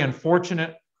very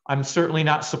unfortunate. I'm certainly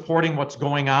not supporting what's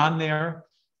going on there.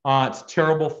 It's a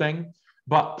terrible thing.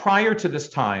 But prior to this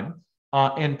time,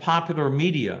 in popular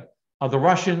media, the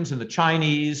Russians and the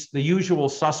Chinese, the usual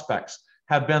suspects,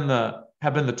 have been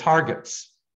the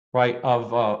targets, right,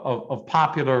 of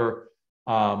popular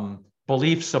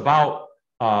beliefs about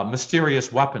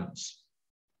mysterious weapons.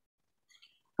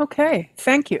 Okay,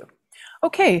 thank you.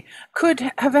 Okay,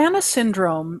 could Havana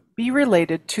Syndrome be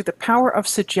related to the power of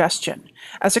suggestion,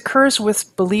 as occurs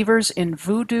with believers in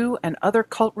voodoo and other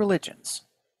cult religions?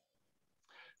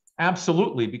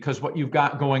 Absolutely, because what you've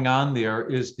got going on there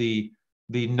is the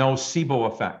nocebo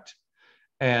effect.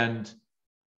 And,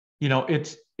 you know,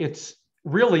 it's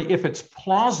really, if it's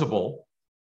plausible,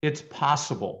 it's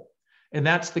possible. And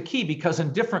that's the key, because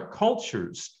in different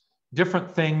cultures,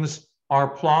 different things are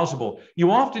plausible.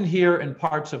 You often hear in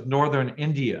parts of northern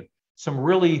India some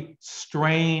really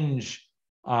strange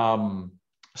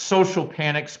social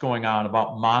panics going on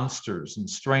about monsters and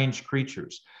strange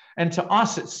creatures. And to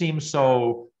us, it seems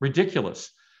so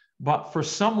ridiculous. But for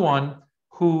someone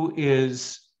who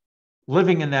is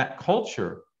living in that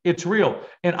culture, it's real.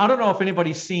 And I don't know if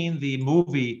anybody's seen the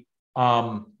movie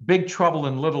Big Trouble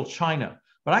in Little China,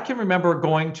 but I can remember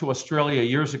going to Australia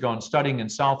years ago and studying in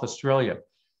South Australia.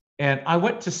 And I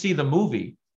went to see the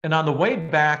movie. And on the way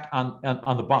back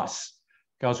on the bus,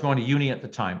 I was going to uni at the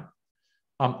time,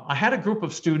 I had a group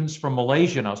of students from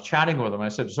Malaysia, and I was chatting with them. I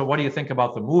said, so what do you think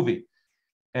about the movie?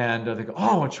 And they go,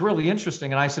 oh, it's really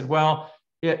interesting. And I said, well,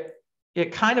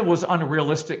 it kind of was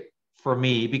unrealistic for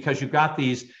me, because you've got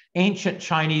these ancient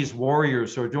Chinese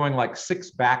warriors who are doing like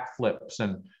 6 backflips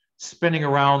and spinning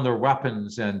around their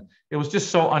weapons. And it was just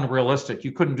so unrealistic.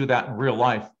 You couldn't do that in real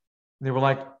life. And they were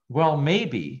like, well,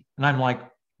 maybe. And I'm like,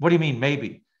 what do you mean,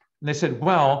 maybe? And they said,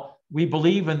 well, we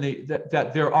believe in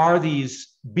that there are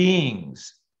these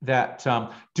beings that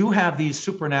do have these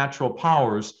supernatural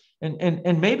powers.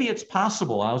 And maybe it's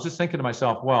possible. I was just thinking to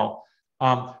myself, well,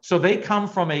 so they come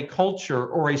from a culture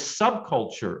or a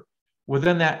subculture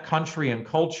within that country and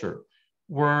culture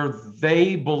where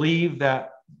they believe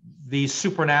that these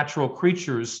supernatural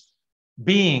creatures,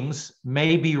 beings,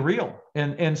 may be real.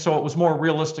 And so it was more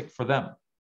realistic for them.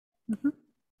 Mm-hmm.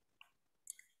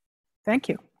 Thank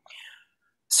you.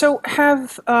 So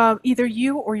have either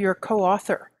you or your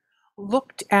co-author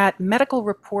looked at medical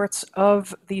reports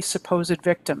of the supposed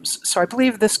victims? So I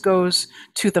believe this goes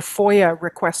to the FOIA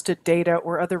requested data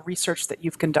or other research that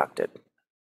you've conducted.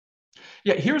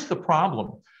 Yeah, here's the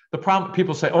problem. The problem,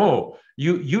 people say, oh,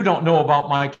 you don't know about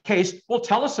my case. Well,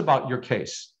 tell us about your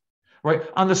case, right?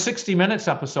 On the 60 Minutes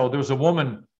episode, there was a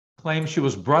woman claimed she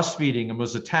was breastfeeding and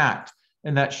was attacked,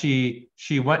 and that she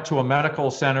went to a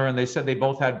medical center and they said they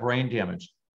both had brain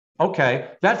damage. Okay,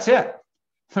 that's it.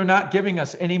 They're not giving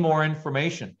us any more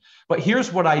information. But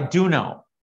here's what I do know.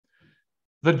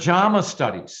 The JAMA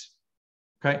studies,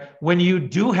 okay, when you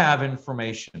do have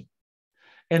information,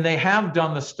 and they have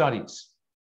done the studies,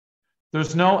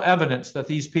 there's no evidence that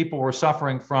these people were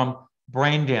suffering from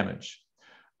brain damage.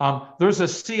 There's a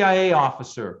CIA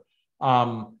officer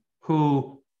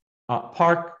who,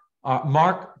 Mark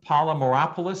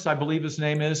Palamoropoulos, I believe his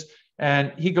name is,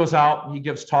 and he goes out and he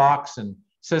gives talks and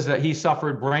says that he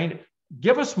suffered brain.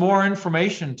 Give us more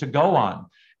information to go on.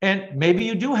 And maybe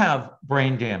you do have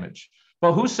brain damage,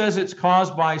 but who says it's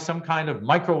caused by some kind of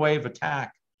microwave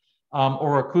attack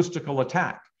or acoustical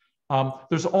attack?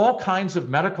 There's all kinds of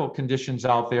medical conditions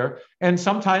out there, and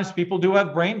sometimes people do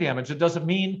have brain damage. It doesn't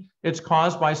mean it's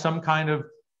caused by some kind of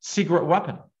secret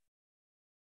weapon.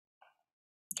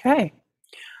 Okay.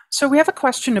 So we have a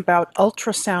question about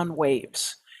ultrasound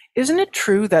waves. Isn't it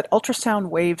true that ultrasound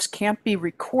waves can't be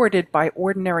recorded by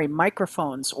ordinary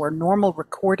microphones or normal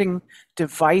recording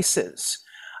devices?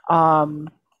 Can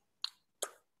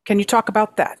you talk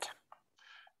about that?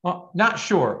 Well, not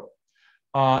sure.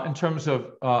 In terms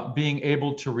of being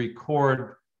able to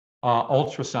record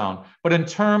ultrasound. But in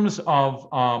terms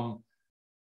of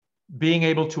being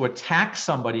able to attack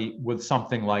somebody with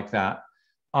something like that,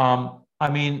 I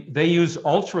mean, they use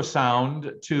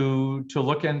ultrasound to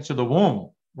look into the womb,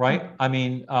 right? I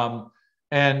mean,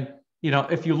 and, you know,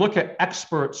 if you look at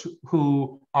experts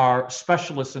who are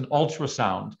specialists in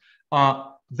ultrasound,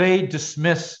 they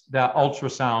dismiss that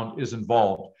ultrasound is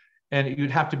involved. And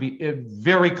you'd have to be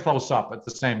very close up at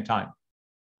the same time.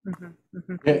 Mm-hmm,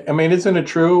 mm-hmm. Yeah, I mean, isn't it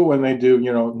true when they do,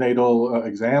 you know, natal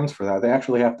exams for that, they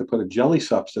actually have to put a jelly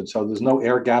substance, so there's no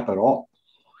air gap at all.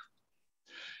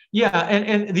 Yeah,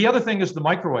 and the other thing is the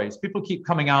microwaves. People keep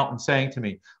coming out and saying to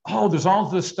me, oh, there's all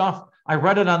this stuff. I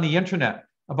read it on the internet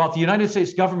about the United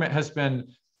States government has been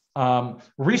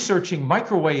researching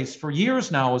microwaves for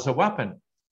years now as a weapon.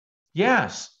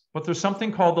 Yes. But there's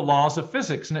something called the laws of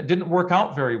physics, and it didn't work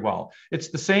out very well. It's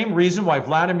the same reason why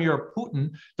Vladimir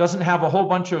Putin doesn't have a whole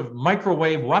bunch of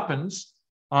microwave weapons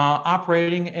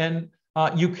operating in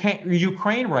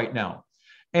Ukraine right now.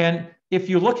 And if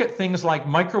you look at things like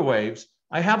microwaves,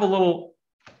 I have a little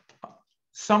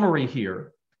summary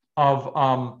here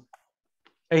of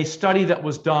a study that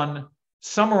was done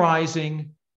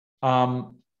summarizing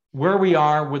where we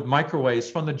are with microwaves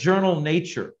from the journal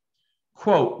Nature.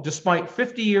 Quote, despite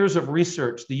 50 years of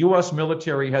research, the US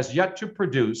military has yet to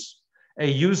produce a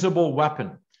usable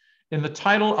weapon. And the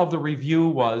title of the review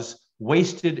was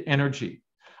Wasted Energy.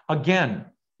 Again,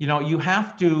 you know, you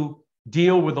have to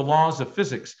deal with the laws of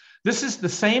physics. This is the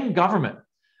same government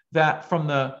that from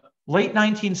the late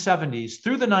 1970s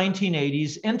through the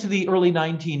 1980s into the early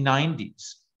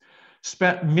 1990s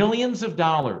spent millions of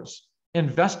dollars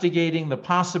investigating the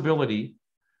possibility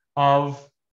of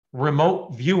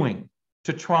remote viewing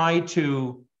to try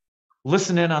to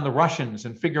listen in on the Russians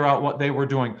and figure out what they were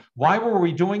doing. Why were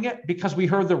we doing it? Because we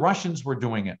heard the Russians were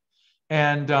doing it.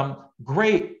 And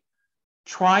great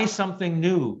try something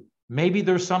new. Maybe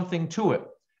there's something to it.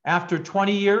 After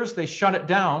 20 years, they shut it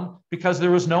down because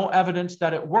there was no evidence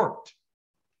that it worked.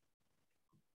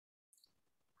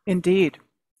 Indeed.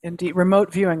 Indeed.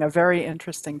 Remote viewing, a very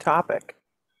interesting topic.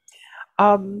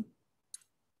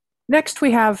 Next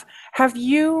we have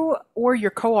you or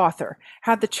your co-author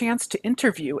had the chance to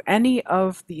interview any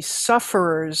of the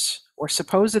sufferers or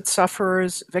supposed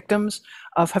sufferers, victims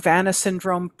of Havana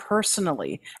Syndrome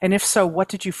personally? And if so, what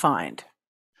did you find?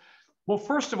 Well,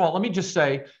 first of all, let me just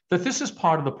say that this is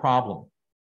part of the problem.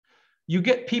 You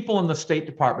get people in the State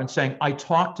Department saying, I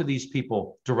talked to these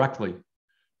people directly,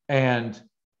 and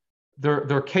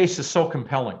their case is so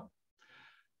compelling.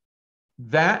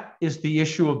 That is the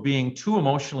issue of being too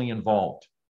emotionally involved,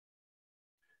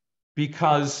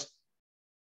 because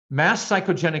mass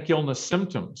psychogenic illness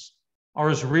symptoms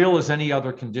are as real as any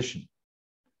other condition.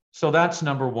 So that's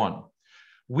number one.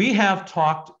 We have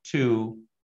talked to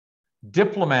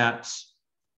diplomats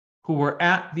who were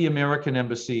at the American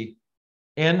embassy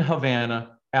in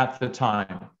Havana at the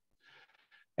time.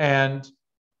 And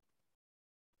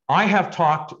I have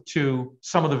talked to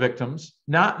some of the victims,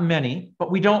 not many,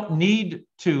 but we don't need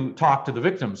to talk to the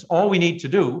victims. All we need to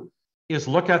do is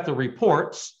look at the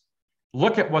reports,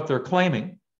 look at what they're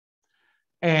claiming,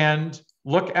 and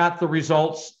look at the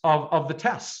results of the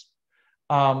tests.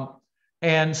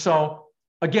 And so,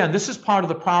 again, this is part of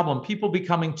the problem, people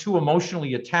becoming too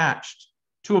emotionally attached,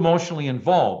 too emotionally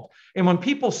involved. And when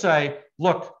people say,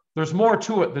 look, there's more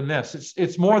to it than this,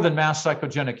 it's more than mass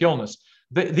psychogenic illness.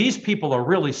 These people are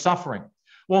really suffering.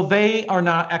 Well, they are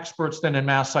not experts then in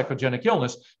mass psychogenic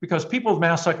illness, because people with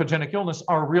mass psychogenic illness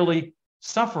are really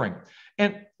suffering.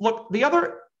 And look, the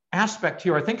other aspect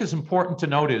here I think is important to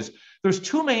note is there's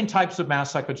two main types of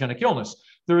mass psychogenic illness.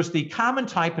 There's the common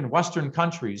type in Western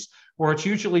countries where it's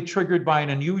usually triggered by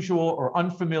an unusual or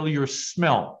unfamiliar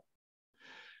smell.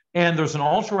 And there's an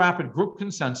ultra-rapid group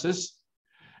consensus,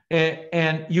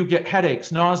 and you get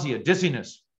headaches, nausea,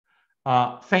 dizziness,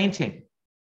 fainting.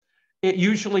 It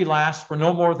usually lasts for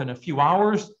no more than a few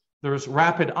hours. There's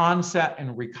rapid onset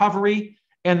and recovery,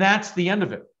 and that's the end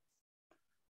of it.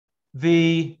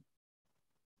 The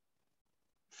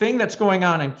thing that's going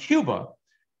on in Cuba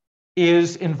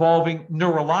is involving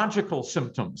neurological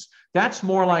symptoms. That's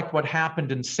more like what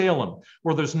happened in Salem,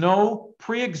 where there's no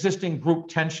pre-existing group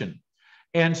tension.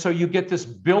 And so you get this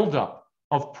buildup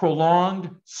of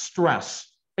prolonged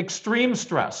stress, extreme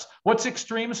stress. What's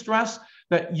extreme stress?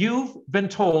 That you've been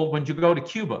told when you go to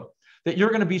Cuba that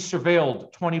you're going to be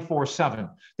surveilled 24/7,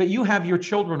 that you have your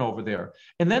children over there.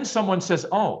 And then someone says,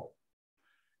 oh,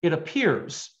 it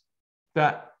appears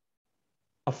that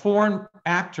a foreign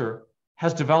actor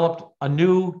has developed a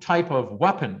new type of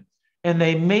weapon, and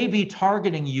they may be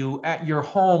targeting you at your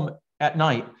home at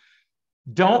night.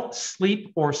 Don't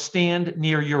sleep or stand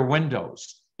near your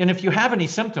windows. And if you have any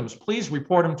symptoms, please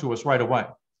report them to us right away.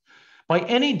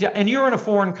 And you're in a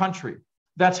foreign country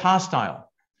that's hostile.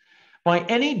 By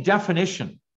any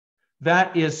definition,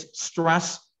 that is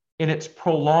stress, and it's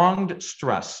prolonged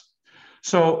stress.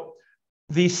 So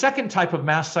the second type of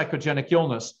mass psychogenic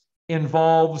illness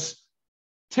involves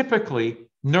typically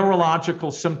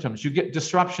neurological symptoms. You get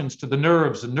disruptions to the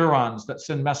nerves and neurons that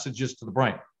send messages to the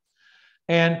brain.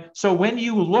 And so when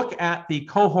you look at the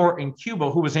cohort in Cuba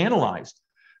who was analyzed,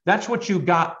 that's what you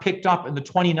got picked up in the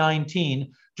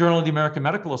 2019 Journal of the American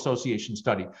Medical Association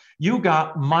study. You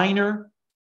got minor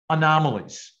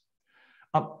anomalies.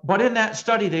 But in that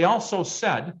study, they also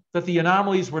said that the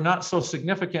anomalies were not so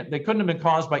significant. They couldn't have been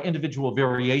caused by individual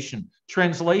variation.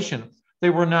 Translation, they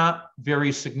were not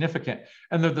very significant.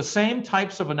 And they're the same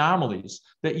types of anomalies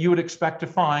that you would expect to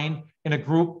find in a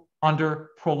group under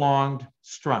prolonged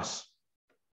stress.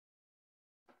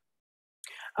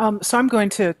 So I'm going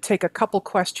to take a couple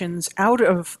questions out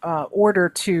of order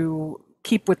to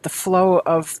keep with the flow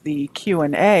of the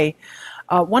Q&A.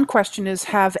 One question is,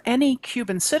 have any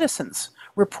Cuban citizens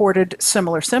reported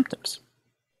similar symptoms?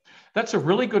 That's a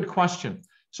really good question.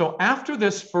 So after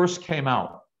this first came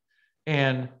out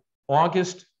in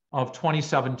August of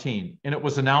 2017, and it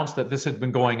was announced that this had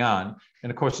been going on,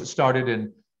 and of course it started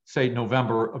in, say,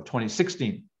 November of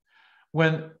 2016.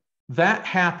 When that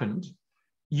happened,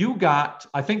 you got,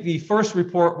 I think the first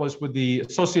report was with the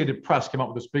Associated Press, came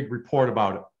out with this big report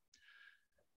about it.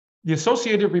 The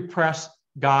Associated Press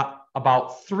got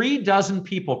about 36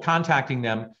 people contacting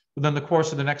them within the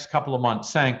course of the next couple of months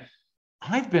saying,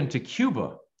 I've been to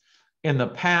Cuba in the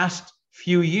past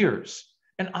few years,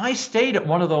 and I stayed at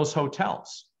one of those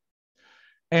hotels,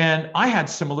 and I had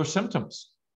similar symptoms.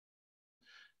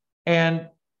 And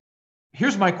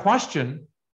here's my question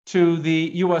to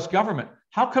the US government.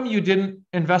 How come you didn't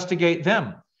investigate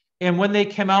them? And when they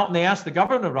came out and they asked the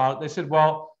government about it, they said,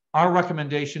 well, our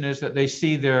recommendation is that they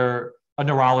see a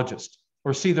neurologist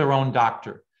or see their own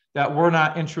doctor, that we're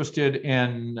not interested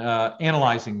in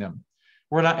analyzing them.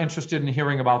 We're not interested in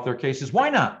hearing about their cases. Why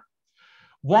not?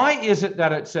 Why is it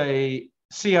that it's a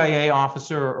CIA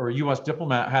officer or a US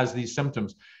diplomat has these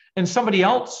symptoms and somebody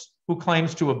else who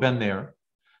claims to have been there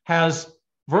has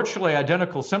virtually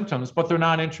identical symptoms, but they're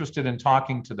not interested in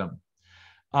talking to them?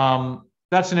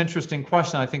 That's an interesting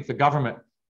question. I think the government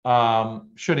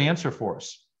should answer for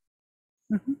us.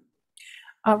 Mhm.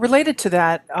 Related to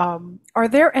that, are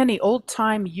there any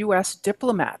old-time U.S.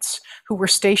 diplomats who were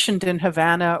stationed in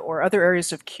Havana or other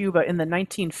areas of Cuba in the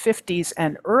 1950s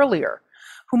and earlier,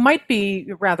 who might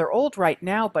be rather old right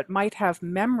now, but might have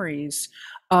memories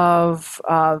of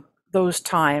those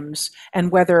times,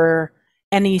 and whether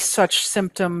any such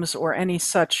symptoms or any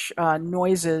such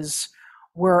noises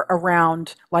were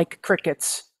around, like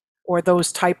crickets or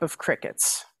those type of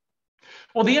crickets?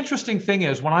 Well, the interesting thing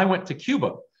is, when I went to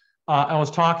Cuba, I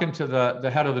was talking to the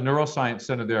head of the neuroscience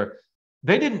center there.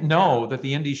 They didn't know that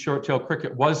the Indian short-tailed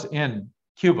cricket was in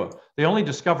Cuba. They only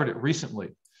discovered it recently,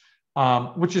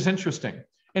 which is interesting.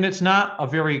 And it's not a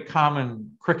very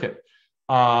common cricket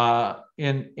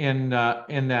in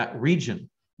that region,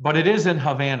 but it is in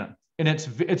Havana, and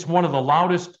it's one of the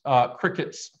loudest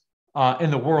crickets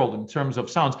in the world in terms of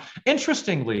sounds.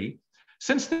 Interestingly,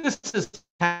 since this is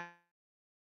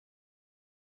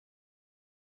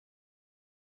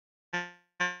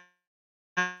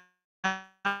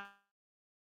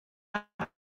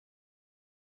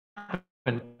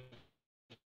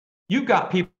you've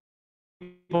got people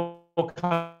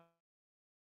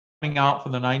coming out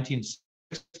from the 1960s,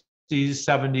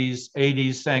 70s,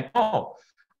 80s saying, oh,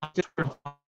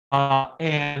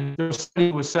 and their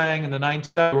study was saying in the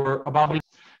 90s were about,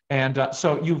 and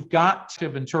so you've got to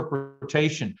have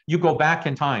interpretation. You go back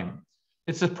in time.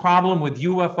 It's a problem with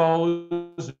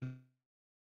UFOs,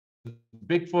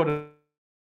 Bigfoot,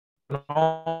 and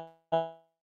all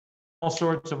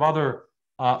sorts of other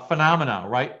phenomena,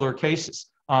 right? Or cases.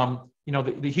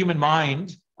 The human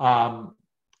mind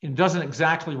it doesn't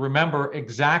exactly remember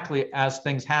exactly as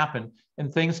things happen,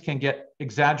 and things can get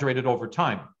exaggerated over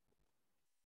time.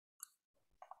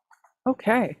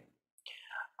 Okay.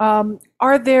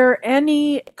 Are there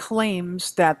any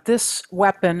claims that this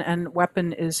weapon, and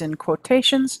weapon is in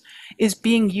quotations, is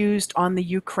being used on the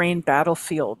Ukraine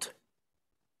battlefield?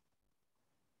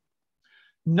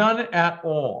 None at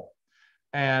all.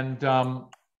 And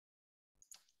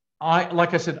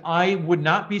like I said, I would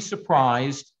not be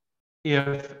surprised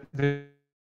if there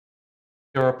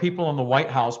are people in the White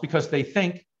House, because they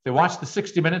watch the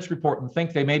 60 Minutes report and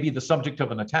think they may be the subject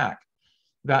of an attack,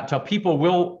 that people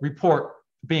will report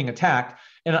being attacked.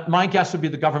 And my guess would be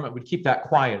the government would keep that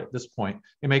quiet at this point.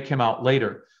 It may come out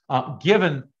later,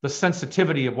 given the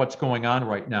sensitivity of what's going on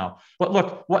right now. But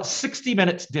look, what 60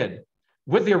 Minutes did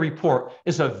with their report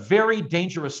is a very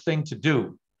dangerous thing to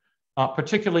do,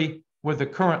 particularly with the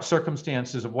current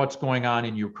circumstances of what's going on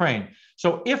in Ukraine.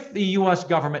 So if the US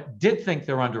government did think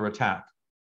they're under attack,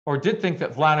 or did think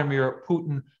that Vladimir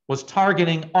Putin was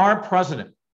targeting our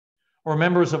president or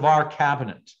members of our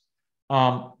cabinet,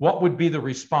 what would be the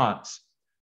response?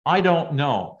 I don't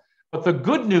know. But the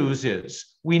good news is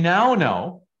we now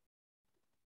know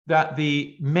that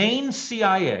the main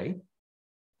CIA,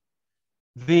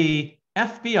 the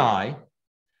FBI,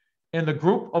 and the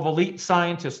group of elite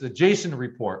scientists, the Jason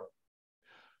report,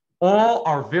 all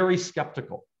are very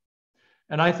skeptical.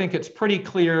 And I think it's pretty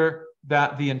clear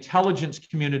that the intelligence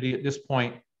community at this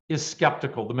point is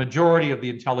skeptical, the majority of the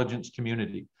intelligence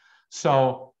community.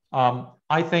 So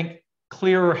I think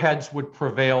clearer heads would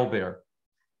prevail there.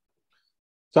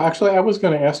 So actually, I was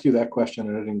going to ask you that question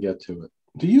and I didn't get to it.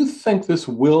 Do you think this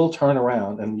will turn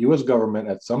around and the US government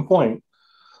at some point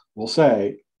will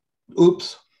say,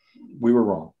 oops, we were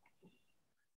wrong?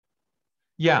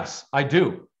 Yes, I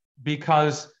do,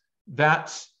 because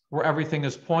that's where everything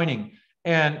is pointing.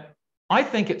 And I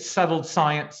think it's settled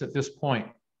science at this point.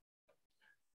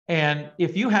 And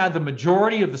if you had the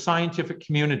majority of the scientific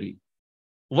community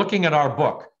looking at our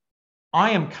book, I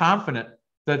am confident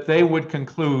that they would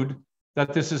conclude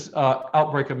that this is an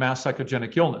outbreak of mass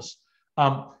psychogenic illness.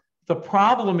 The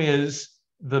problem is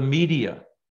the media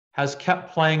has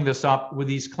kept playing this up with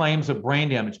these claims of brain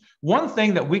damage. One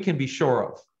thing that we can be sure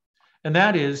of, and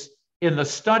that is in the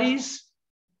studies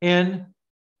in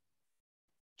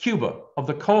Cuba of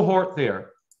the cohort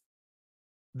there,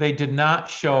 they did not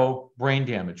show brain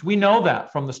damage. We know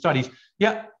that from the studies,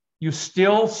 yet you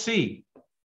still see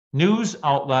news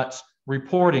outlets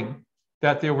reporting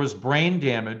that there was brain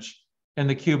damage in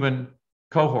the Cuban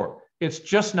cohort. It's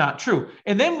just not true.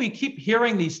 And then we keep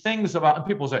hearing these things about, and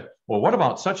people say, well, what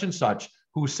about such and such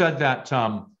who said that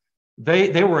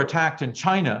they were attacked in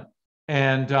China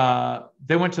and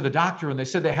they went to the doctor and they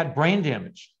said they had brain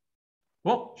damage.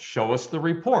 Well, show us the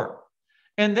report.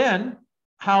 And then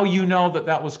how you know that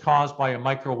that was caused by a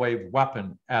microwave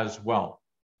weapon as well.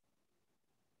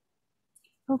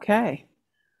 Okay,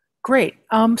 great.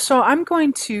 So I'm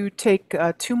going to take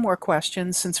 2 more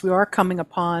questions since we are coming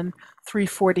upon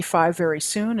 3:45 very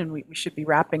soon and we should be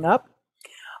wrapping up.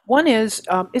 One is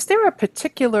there a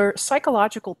particular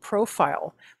psychological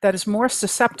profile that is more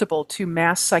susceptible to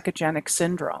mass psychogenic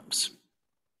syndromes?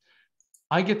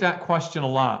 I get that question a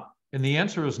lot, and the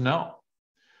answer is no.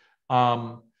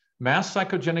 Mass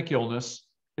psychogenic illness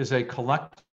is a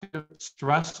collective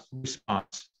stress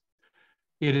response.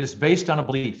 It is based on a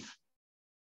belief.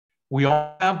 We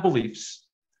all have beliefs,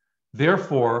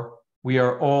 therefore, we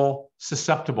are all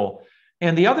susceptible.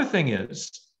 And the other thing is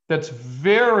that's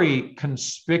very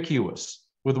conspicuous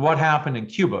with what happened in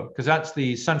Cuba, because that's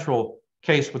the central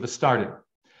case with the starting.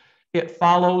 It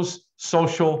follows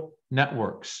social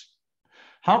networks.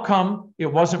 How come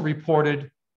it wasn't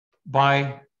reported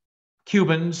by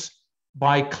Cubans,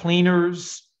 by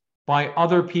cleaners, by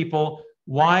other people?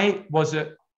 Why was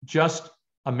it just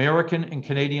American and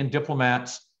Canadian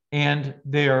diplomats and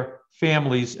their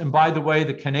families? And by the way,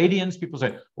 the Canadians, people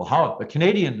say, well, how the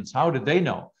Canadians, how did they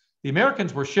know? The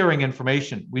Americans were sharing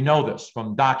information. We know this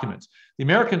from documents. The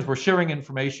Americans were sharing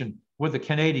information with the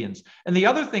Canadians. And the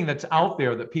other thing that's out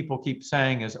there that people keep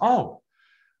saying is, oh,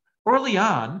 early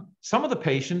on, some of the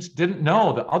patients didn't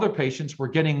know that other patients were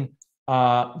getting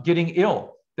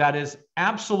ill. That is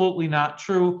absolutely not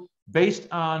true based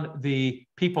on the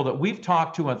people that we've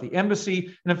talked to at the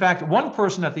embassy. And in fact, one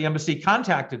person at the embassy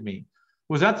contacted me,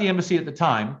 was at the embassy at the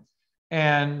time.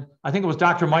 And I think it was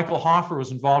Dr. Michael Hoffer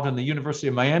was involved in the University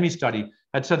of Miami study,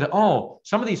 had said that, oh,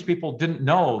 some of these people didn't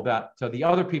know that the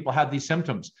other people had these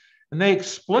symptoms. And they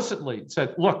explicitly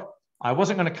said, look, I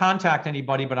wasn't going to contact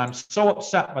anybody, but I'm so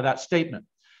upset by that statement.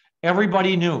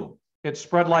 Everybody knew. It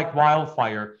spread like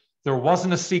wildfire. There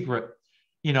wasn't a secret.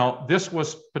 You know, this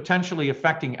was potentially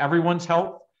affecting everyone's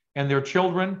health and their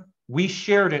children. We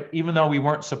shared it even though we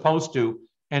weren't supposed to,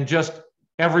 and just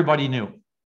everybody knew.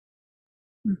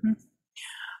 Mm-hmm.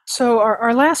 So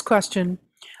our last question,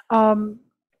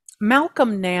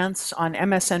 Malcolm Nance on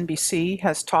MSNBC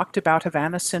has talked about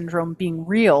Havana Syndrome being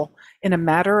real in a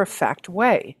matter-of-fact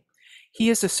way. He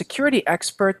is a security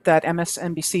expert that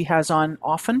MSNBC has on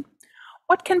often.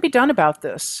 What can be done about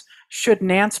this? Should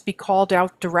Nance be called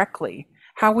out directly?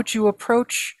 How would you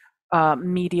approach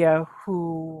media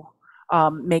who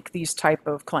make these type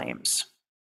of claims?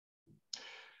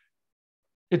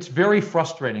 It's very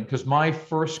frustrating because my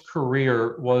first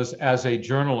career was as a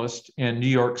journalist in New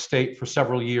York State for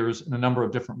several years in a number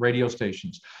of different radio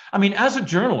stations. I mean, as a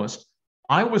journalist,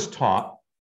 I was taught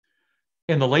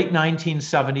in the late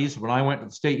 1970s when I went to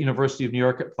the State University of New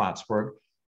York at Plattsburgh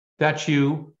that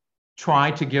you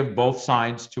try to give both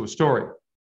sides to a story.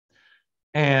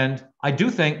 And I do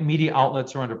think media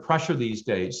outlets are under pressure these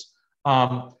days.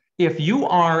 If you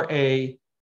are a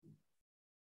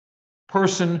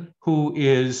person who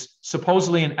is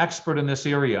supposedly an expert in this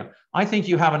area, I think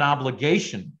you have an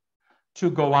obligation to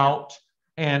go out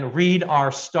and read our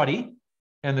study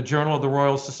in the Journal of the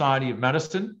Royal Society of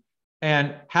Medicine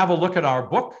and have a look at our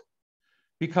book,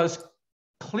 because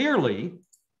clearly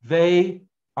they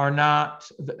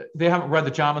haven't read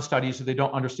the JAMA studies, or they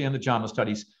don't understand the JAMA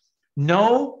studies.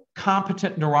 No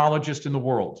competent neurologist in the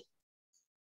world,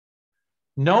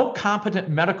 no competent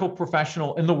medical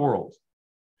professional in the world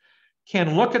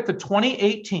can look at the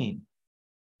 2018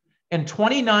 and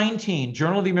 2019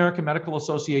 Journal of the American Medical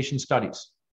Association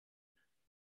studies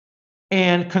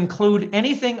and conclude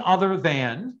anything other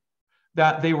than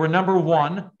that they were, number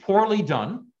one, poorly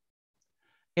done,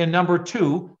 and number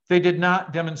two, they did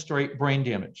not demonstrate brain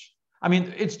damage. I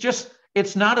mean,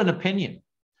 it's not an opinion.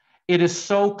 It is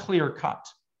so clear cut,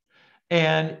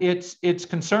 and it's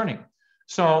concerning.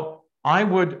 So I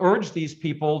would urge these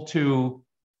people to,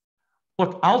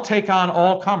 look, I'll take on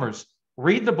all comers.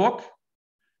 Read the book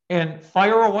and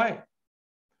fire away.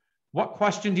 What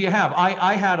question do you have?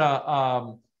 I had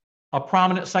a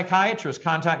prominent psychiatrist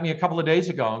contact me a couple of days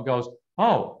ago and goes,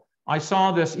 oh, I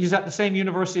saw this. He's at the same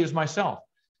university as myself.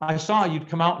 I saw you'd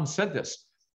come out and said this.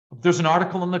 There's an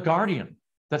article in The Guardian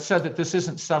that said that this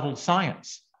isn't settled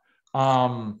science.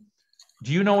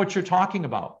 Do you know what you're talking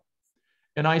about?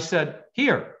 And I said,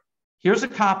 here's a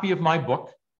copy of my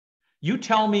book. You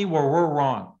tell me where we're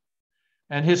wrong.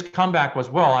 And his comeback was,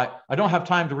 well, I don't have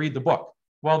time to read the book.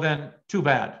 Well, then too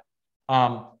bad.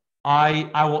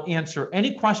 I will answer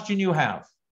any question you have.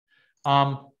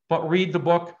 But read the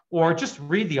book, or just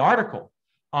read the article,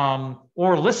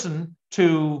 or listen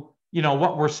to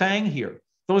what we're saying here.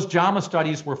 Those JAMA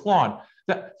studies were flawed.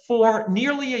 That for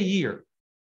nearly a year,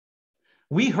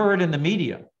 we heard in the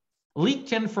media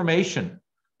leaked information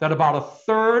that about a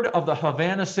third of the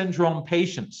Havana Syndrome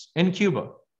patients in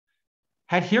Cuba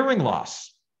had hearing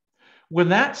loss. When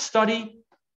that study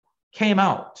came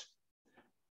out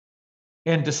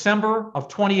in December of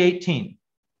 2018,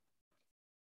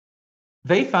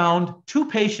 they found 2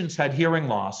 patients had hearing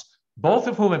loss, both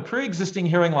of whom had pre-existing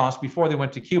hearing loss before they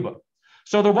went to Cuba.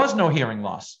 So there was no hearing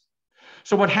loss.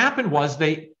 So what happened was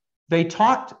they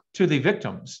talked to the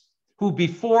victims who,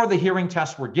 before the hearing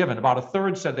tests were given, about a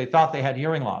third said they thought they had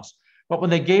hearing loss. But when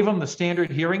they gave them the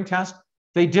standard hearing test,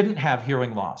 they didn't have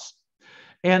hearing loss.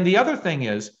 And the other thing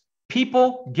is,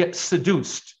 people get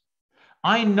seduced.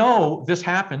 I know this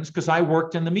happens because I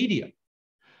worked in the media.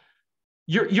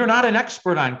 You're not an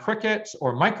expert on crickets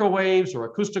or microwaves or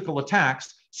acoustical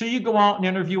attacks, so you go out and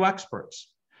interview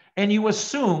experts, and you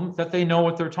assume that they know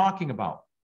what they're talking about.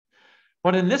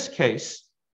 But in this case,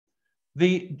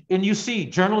 and you see,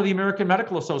 Journal of the American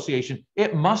Medical Association,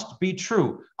 it must be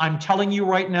true. I'm telling you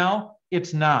right now,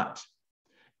 it's not.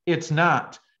 It's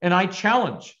not. And I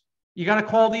challenge, you got to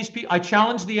call these people, I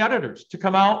challenge the editors to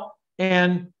come out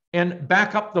and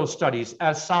back up those studies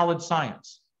as solid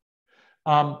science.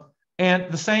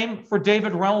 And the same for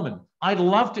David Relman. I'd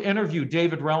love to interview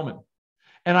David Relman.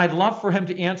 And I'd love for him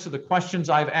to answer the questions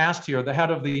I've asked here, the head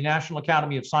of the National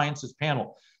Academy of Sciences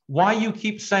panel. Why you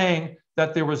keep saying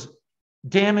that there was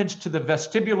damage to the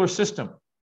vestibular system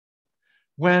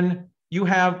when you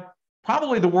have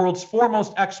probably the world's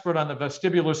foremost expert on the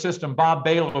vestibular system, Bob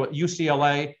Balow at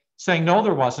UCLA, saying no,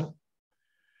 there wasn't.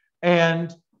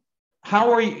 And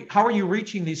how are you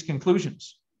reaching these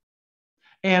conclusions?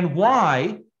 And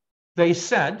why they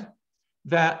said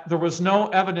that there was no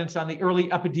evidence on the early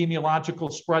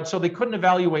epidemiological spread, so they couldn't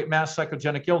evaluate mass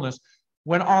psychogenic illness,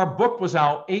 when our book was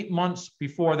out 8 months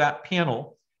before that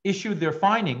panel issued their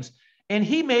findings. And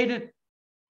he made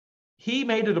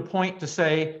it a point to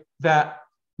say that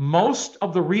most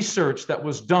of the research that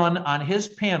was done on his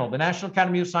panel, the National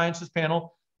Academy of Sciences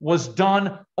panel, was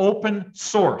done open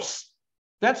source.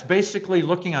 That's basically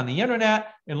looking on the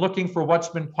internet and looking for what's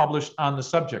been published on the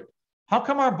subject. How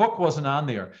come our book wasn't on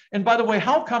there? And by the way,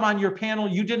 how come on your panel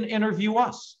you didn't interview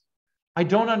us? I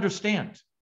don't understand.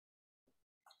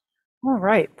 All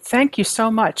right. Thank you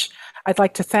so much. I'd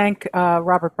like to thank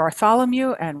Robert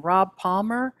Bartholomew and Rob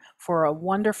Palmer for a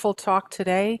wonderful talk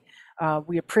today.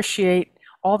 We appreciate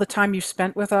all the time you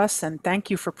spent with us, and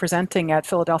thank you for presenting at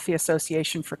Philadelphia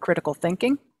Association for Critical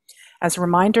Thinking. As a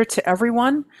reminder to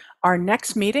everyone, our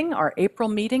next meeting, our April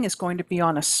meeting, is going to be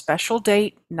on a special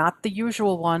date, not the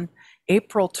usual one,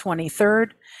 April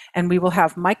 23rd, and we will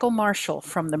have Michael Marshall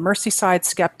from the Merseyside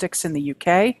Skeptics in the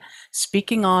UK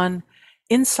speaking on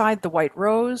Inside the White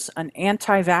Rose, an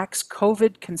anti-vax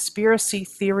COVID conspiracy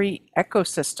theory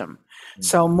ecosystem.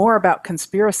 So more about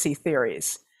conspiracy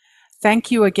theories. Thank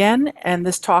you again, and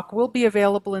this talk will be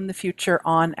available in the future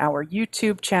on our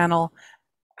YouTube channel,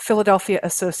 Philadelphia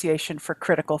Association for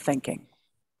Critical Thinking.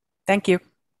 Thank you.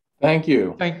 Thank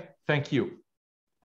you. Thank you.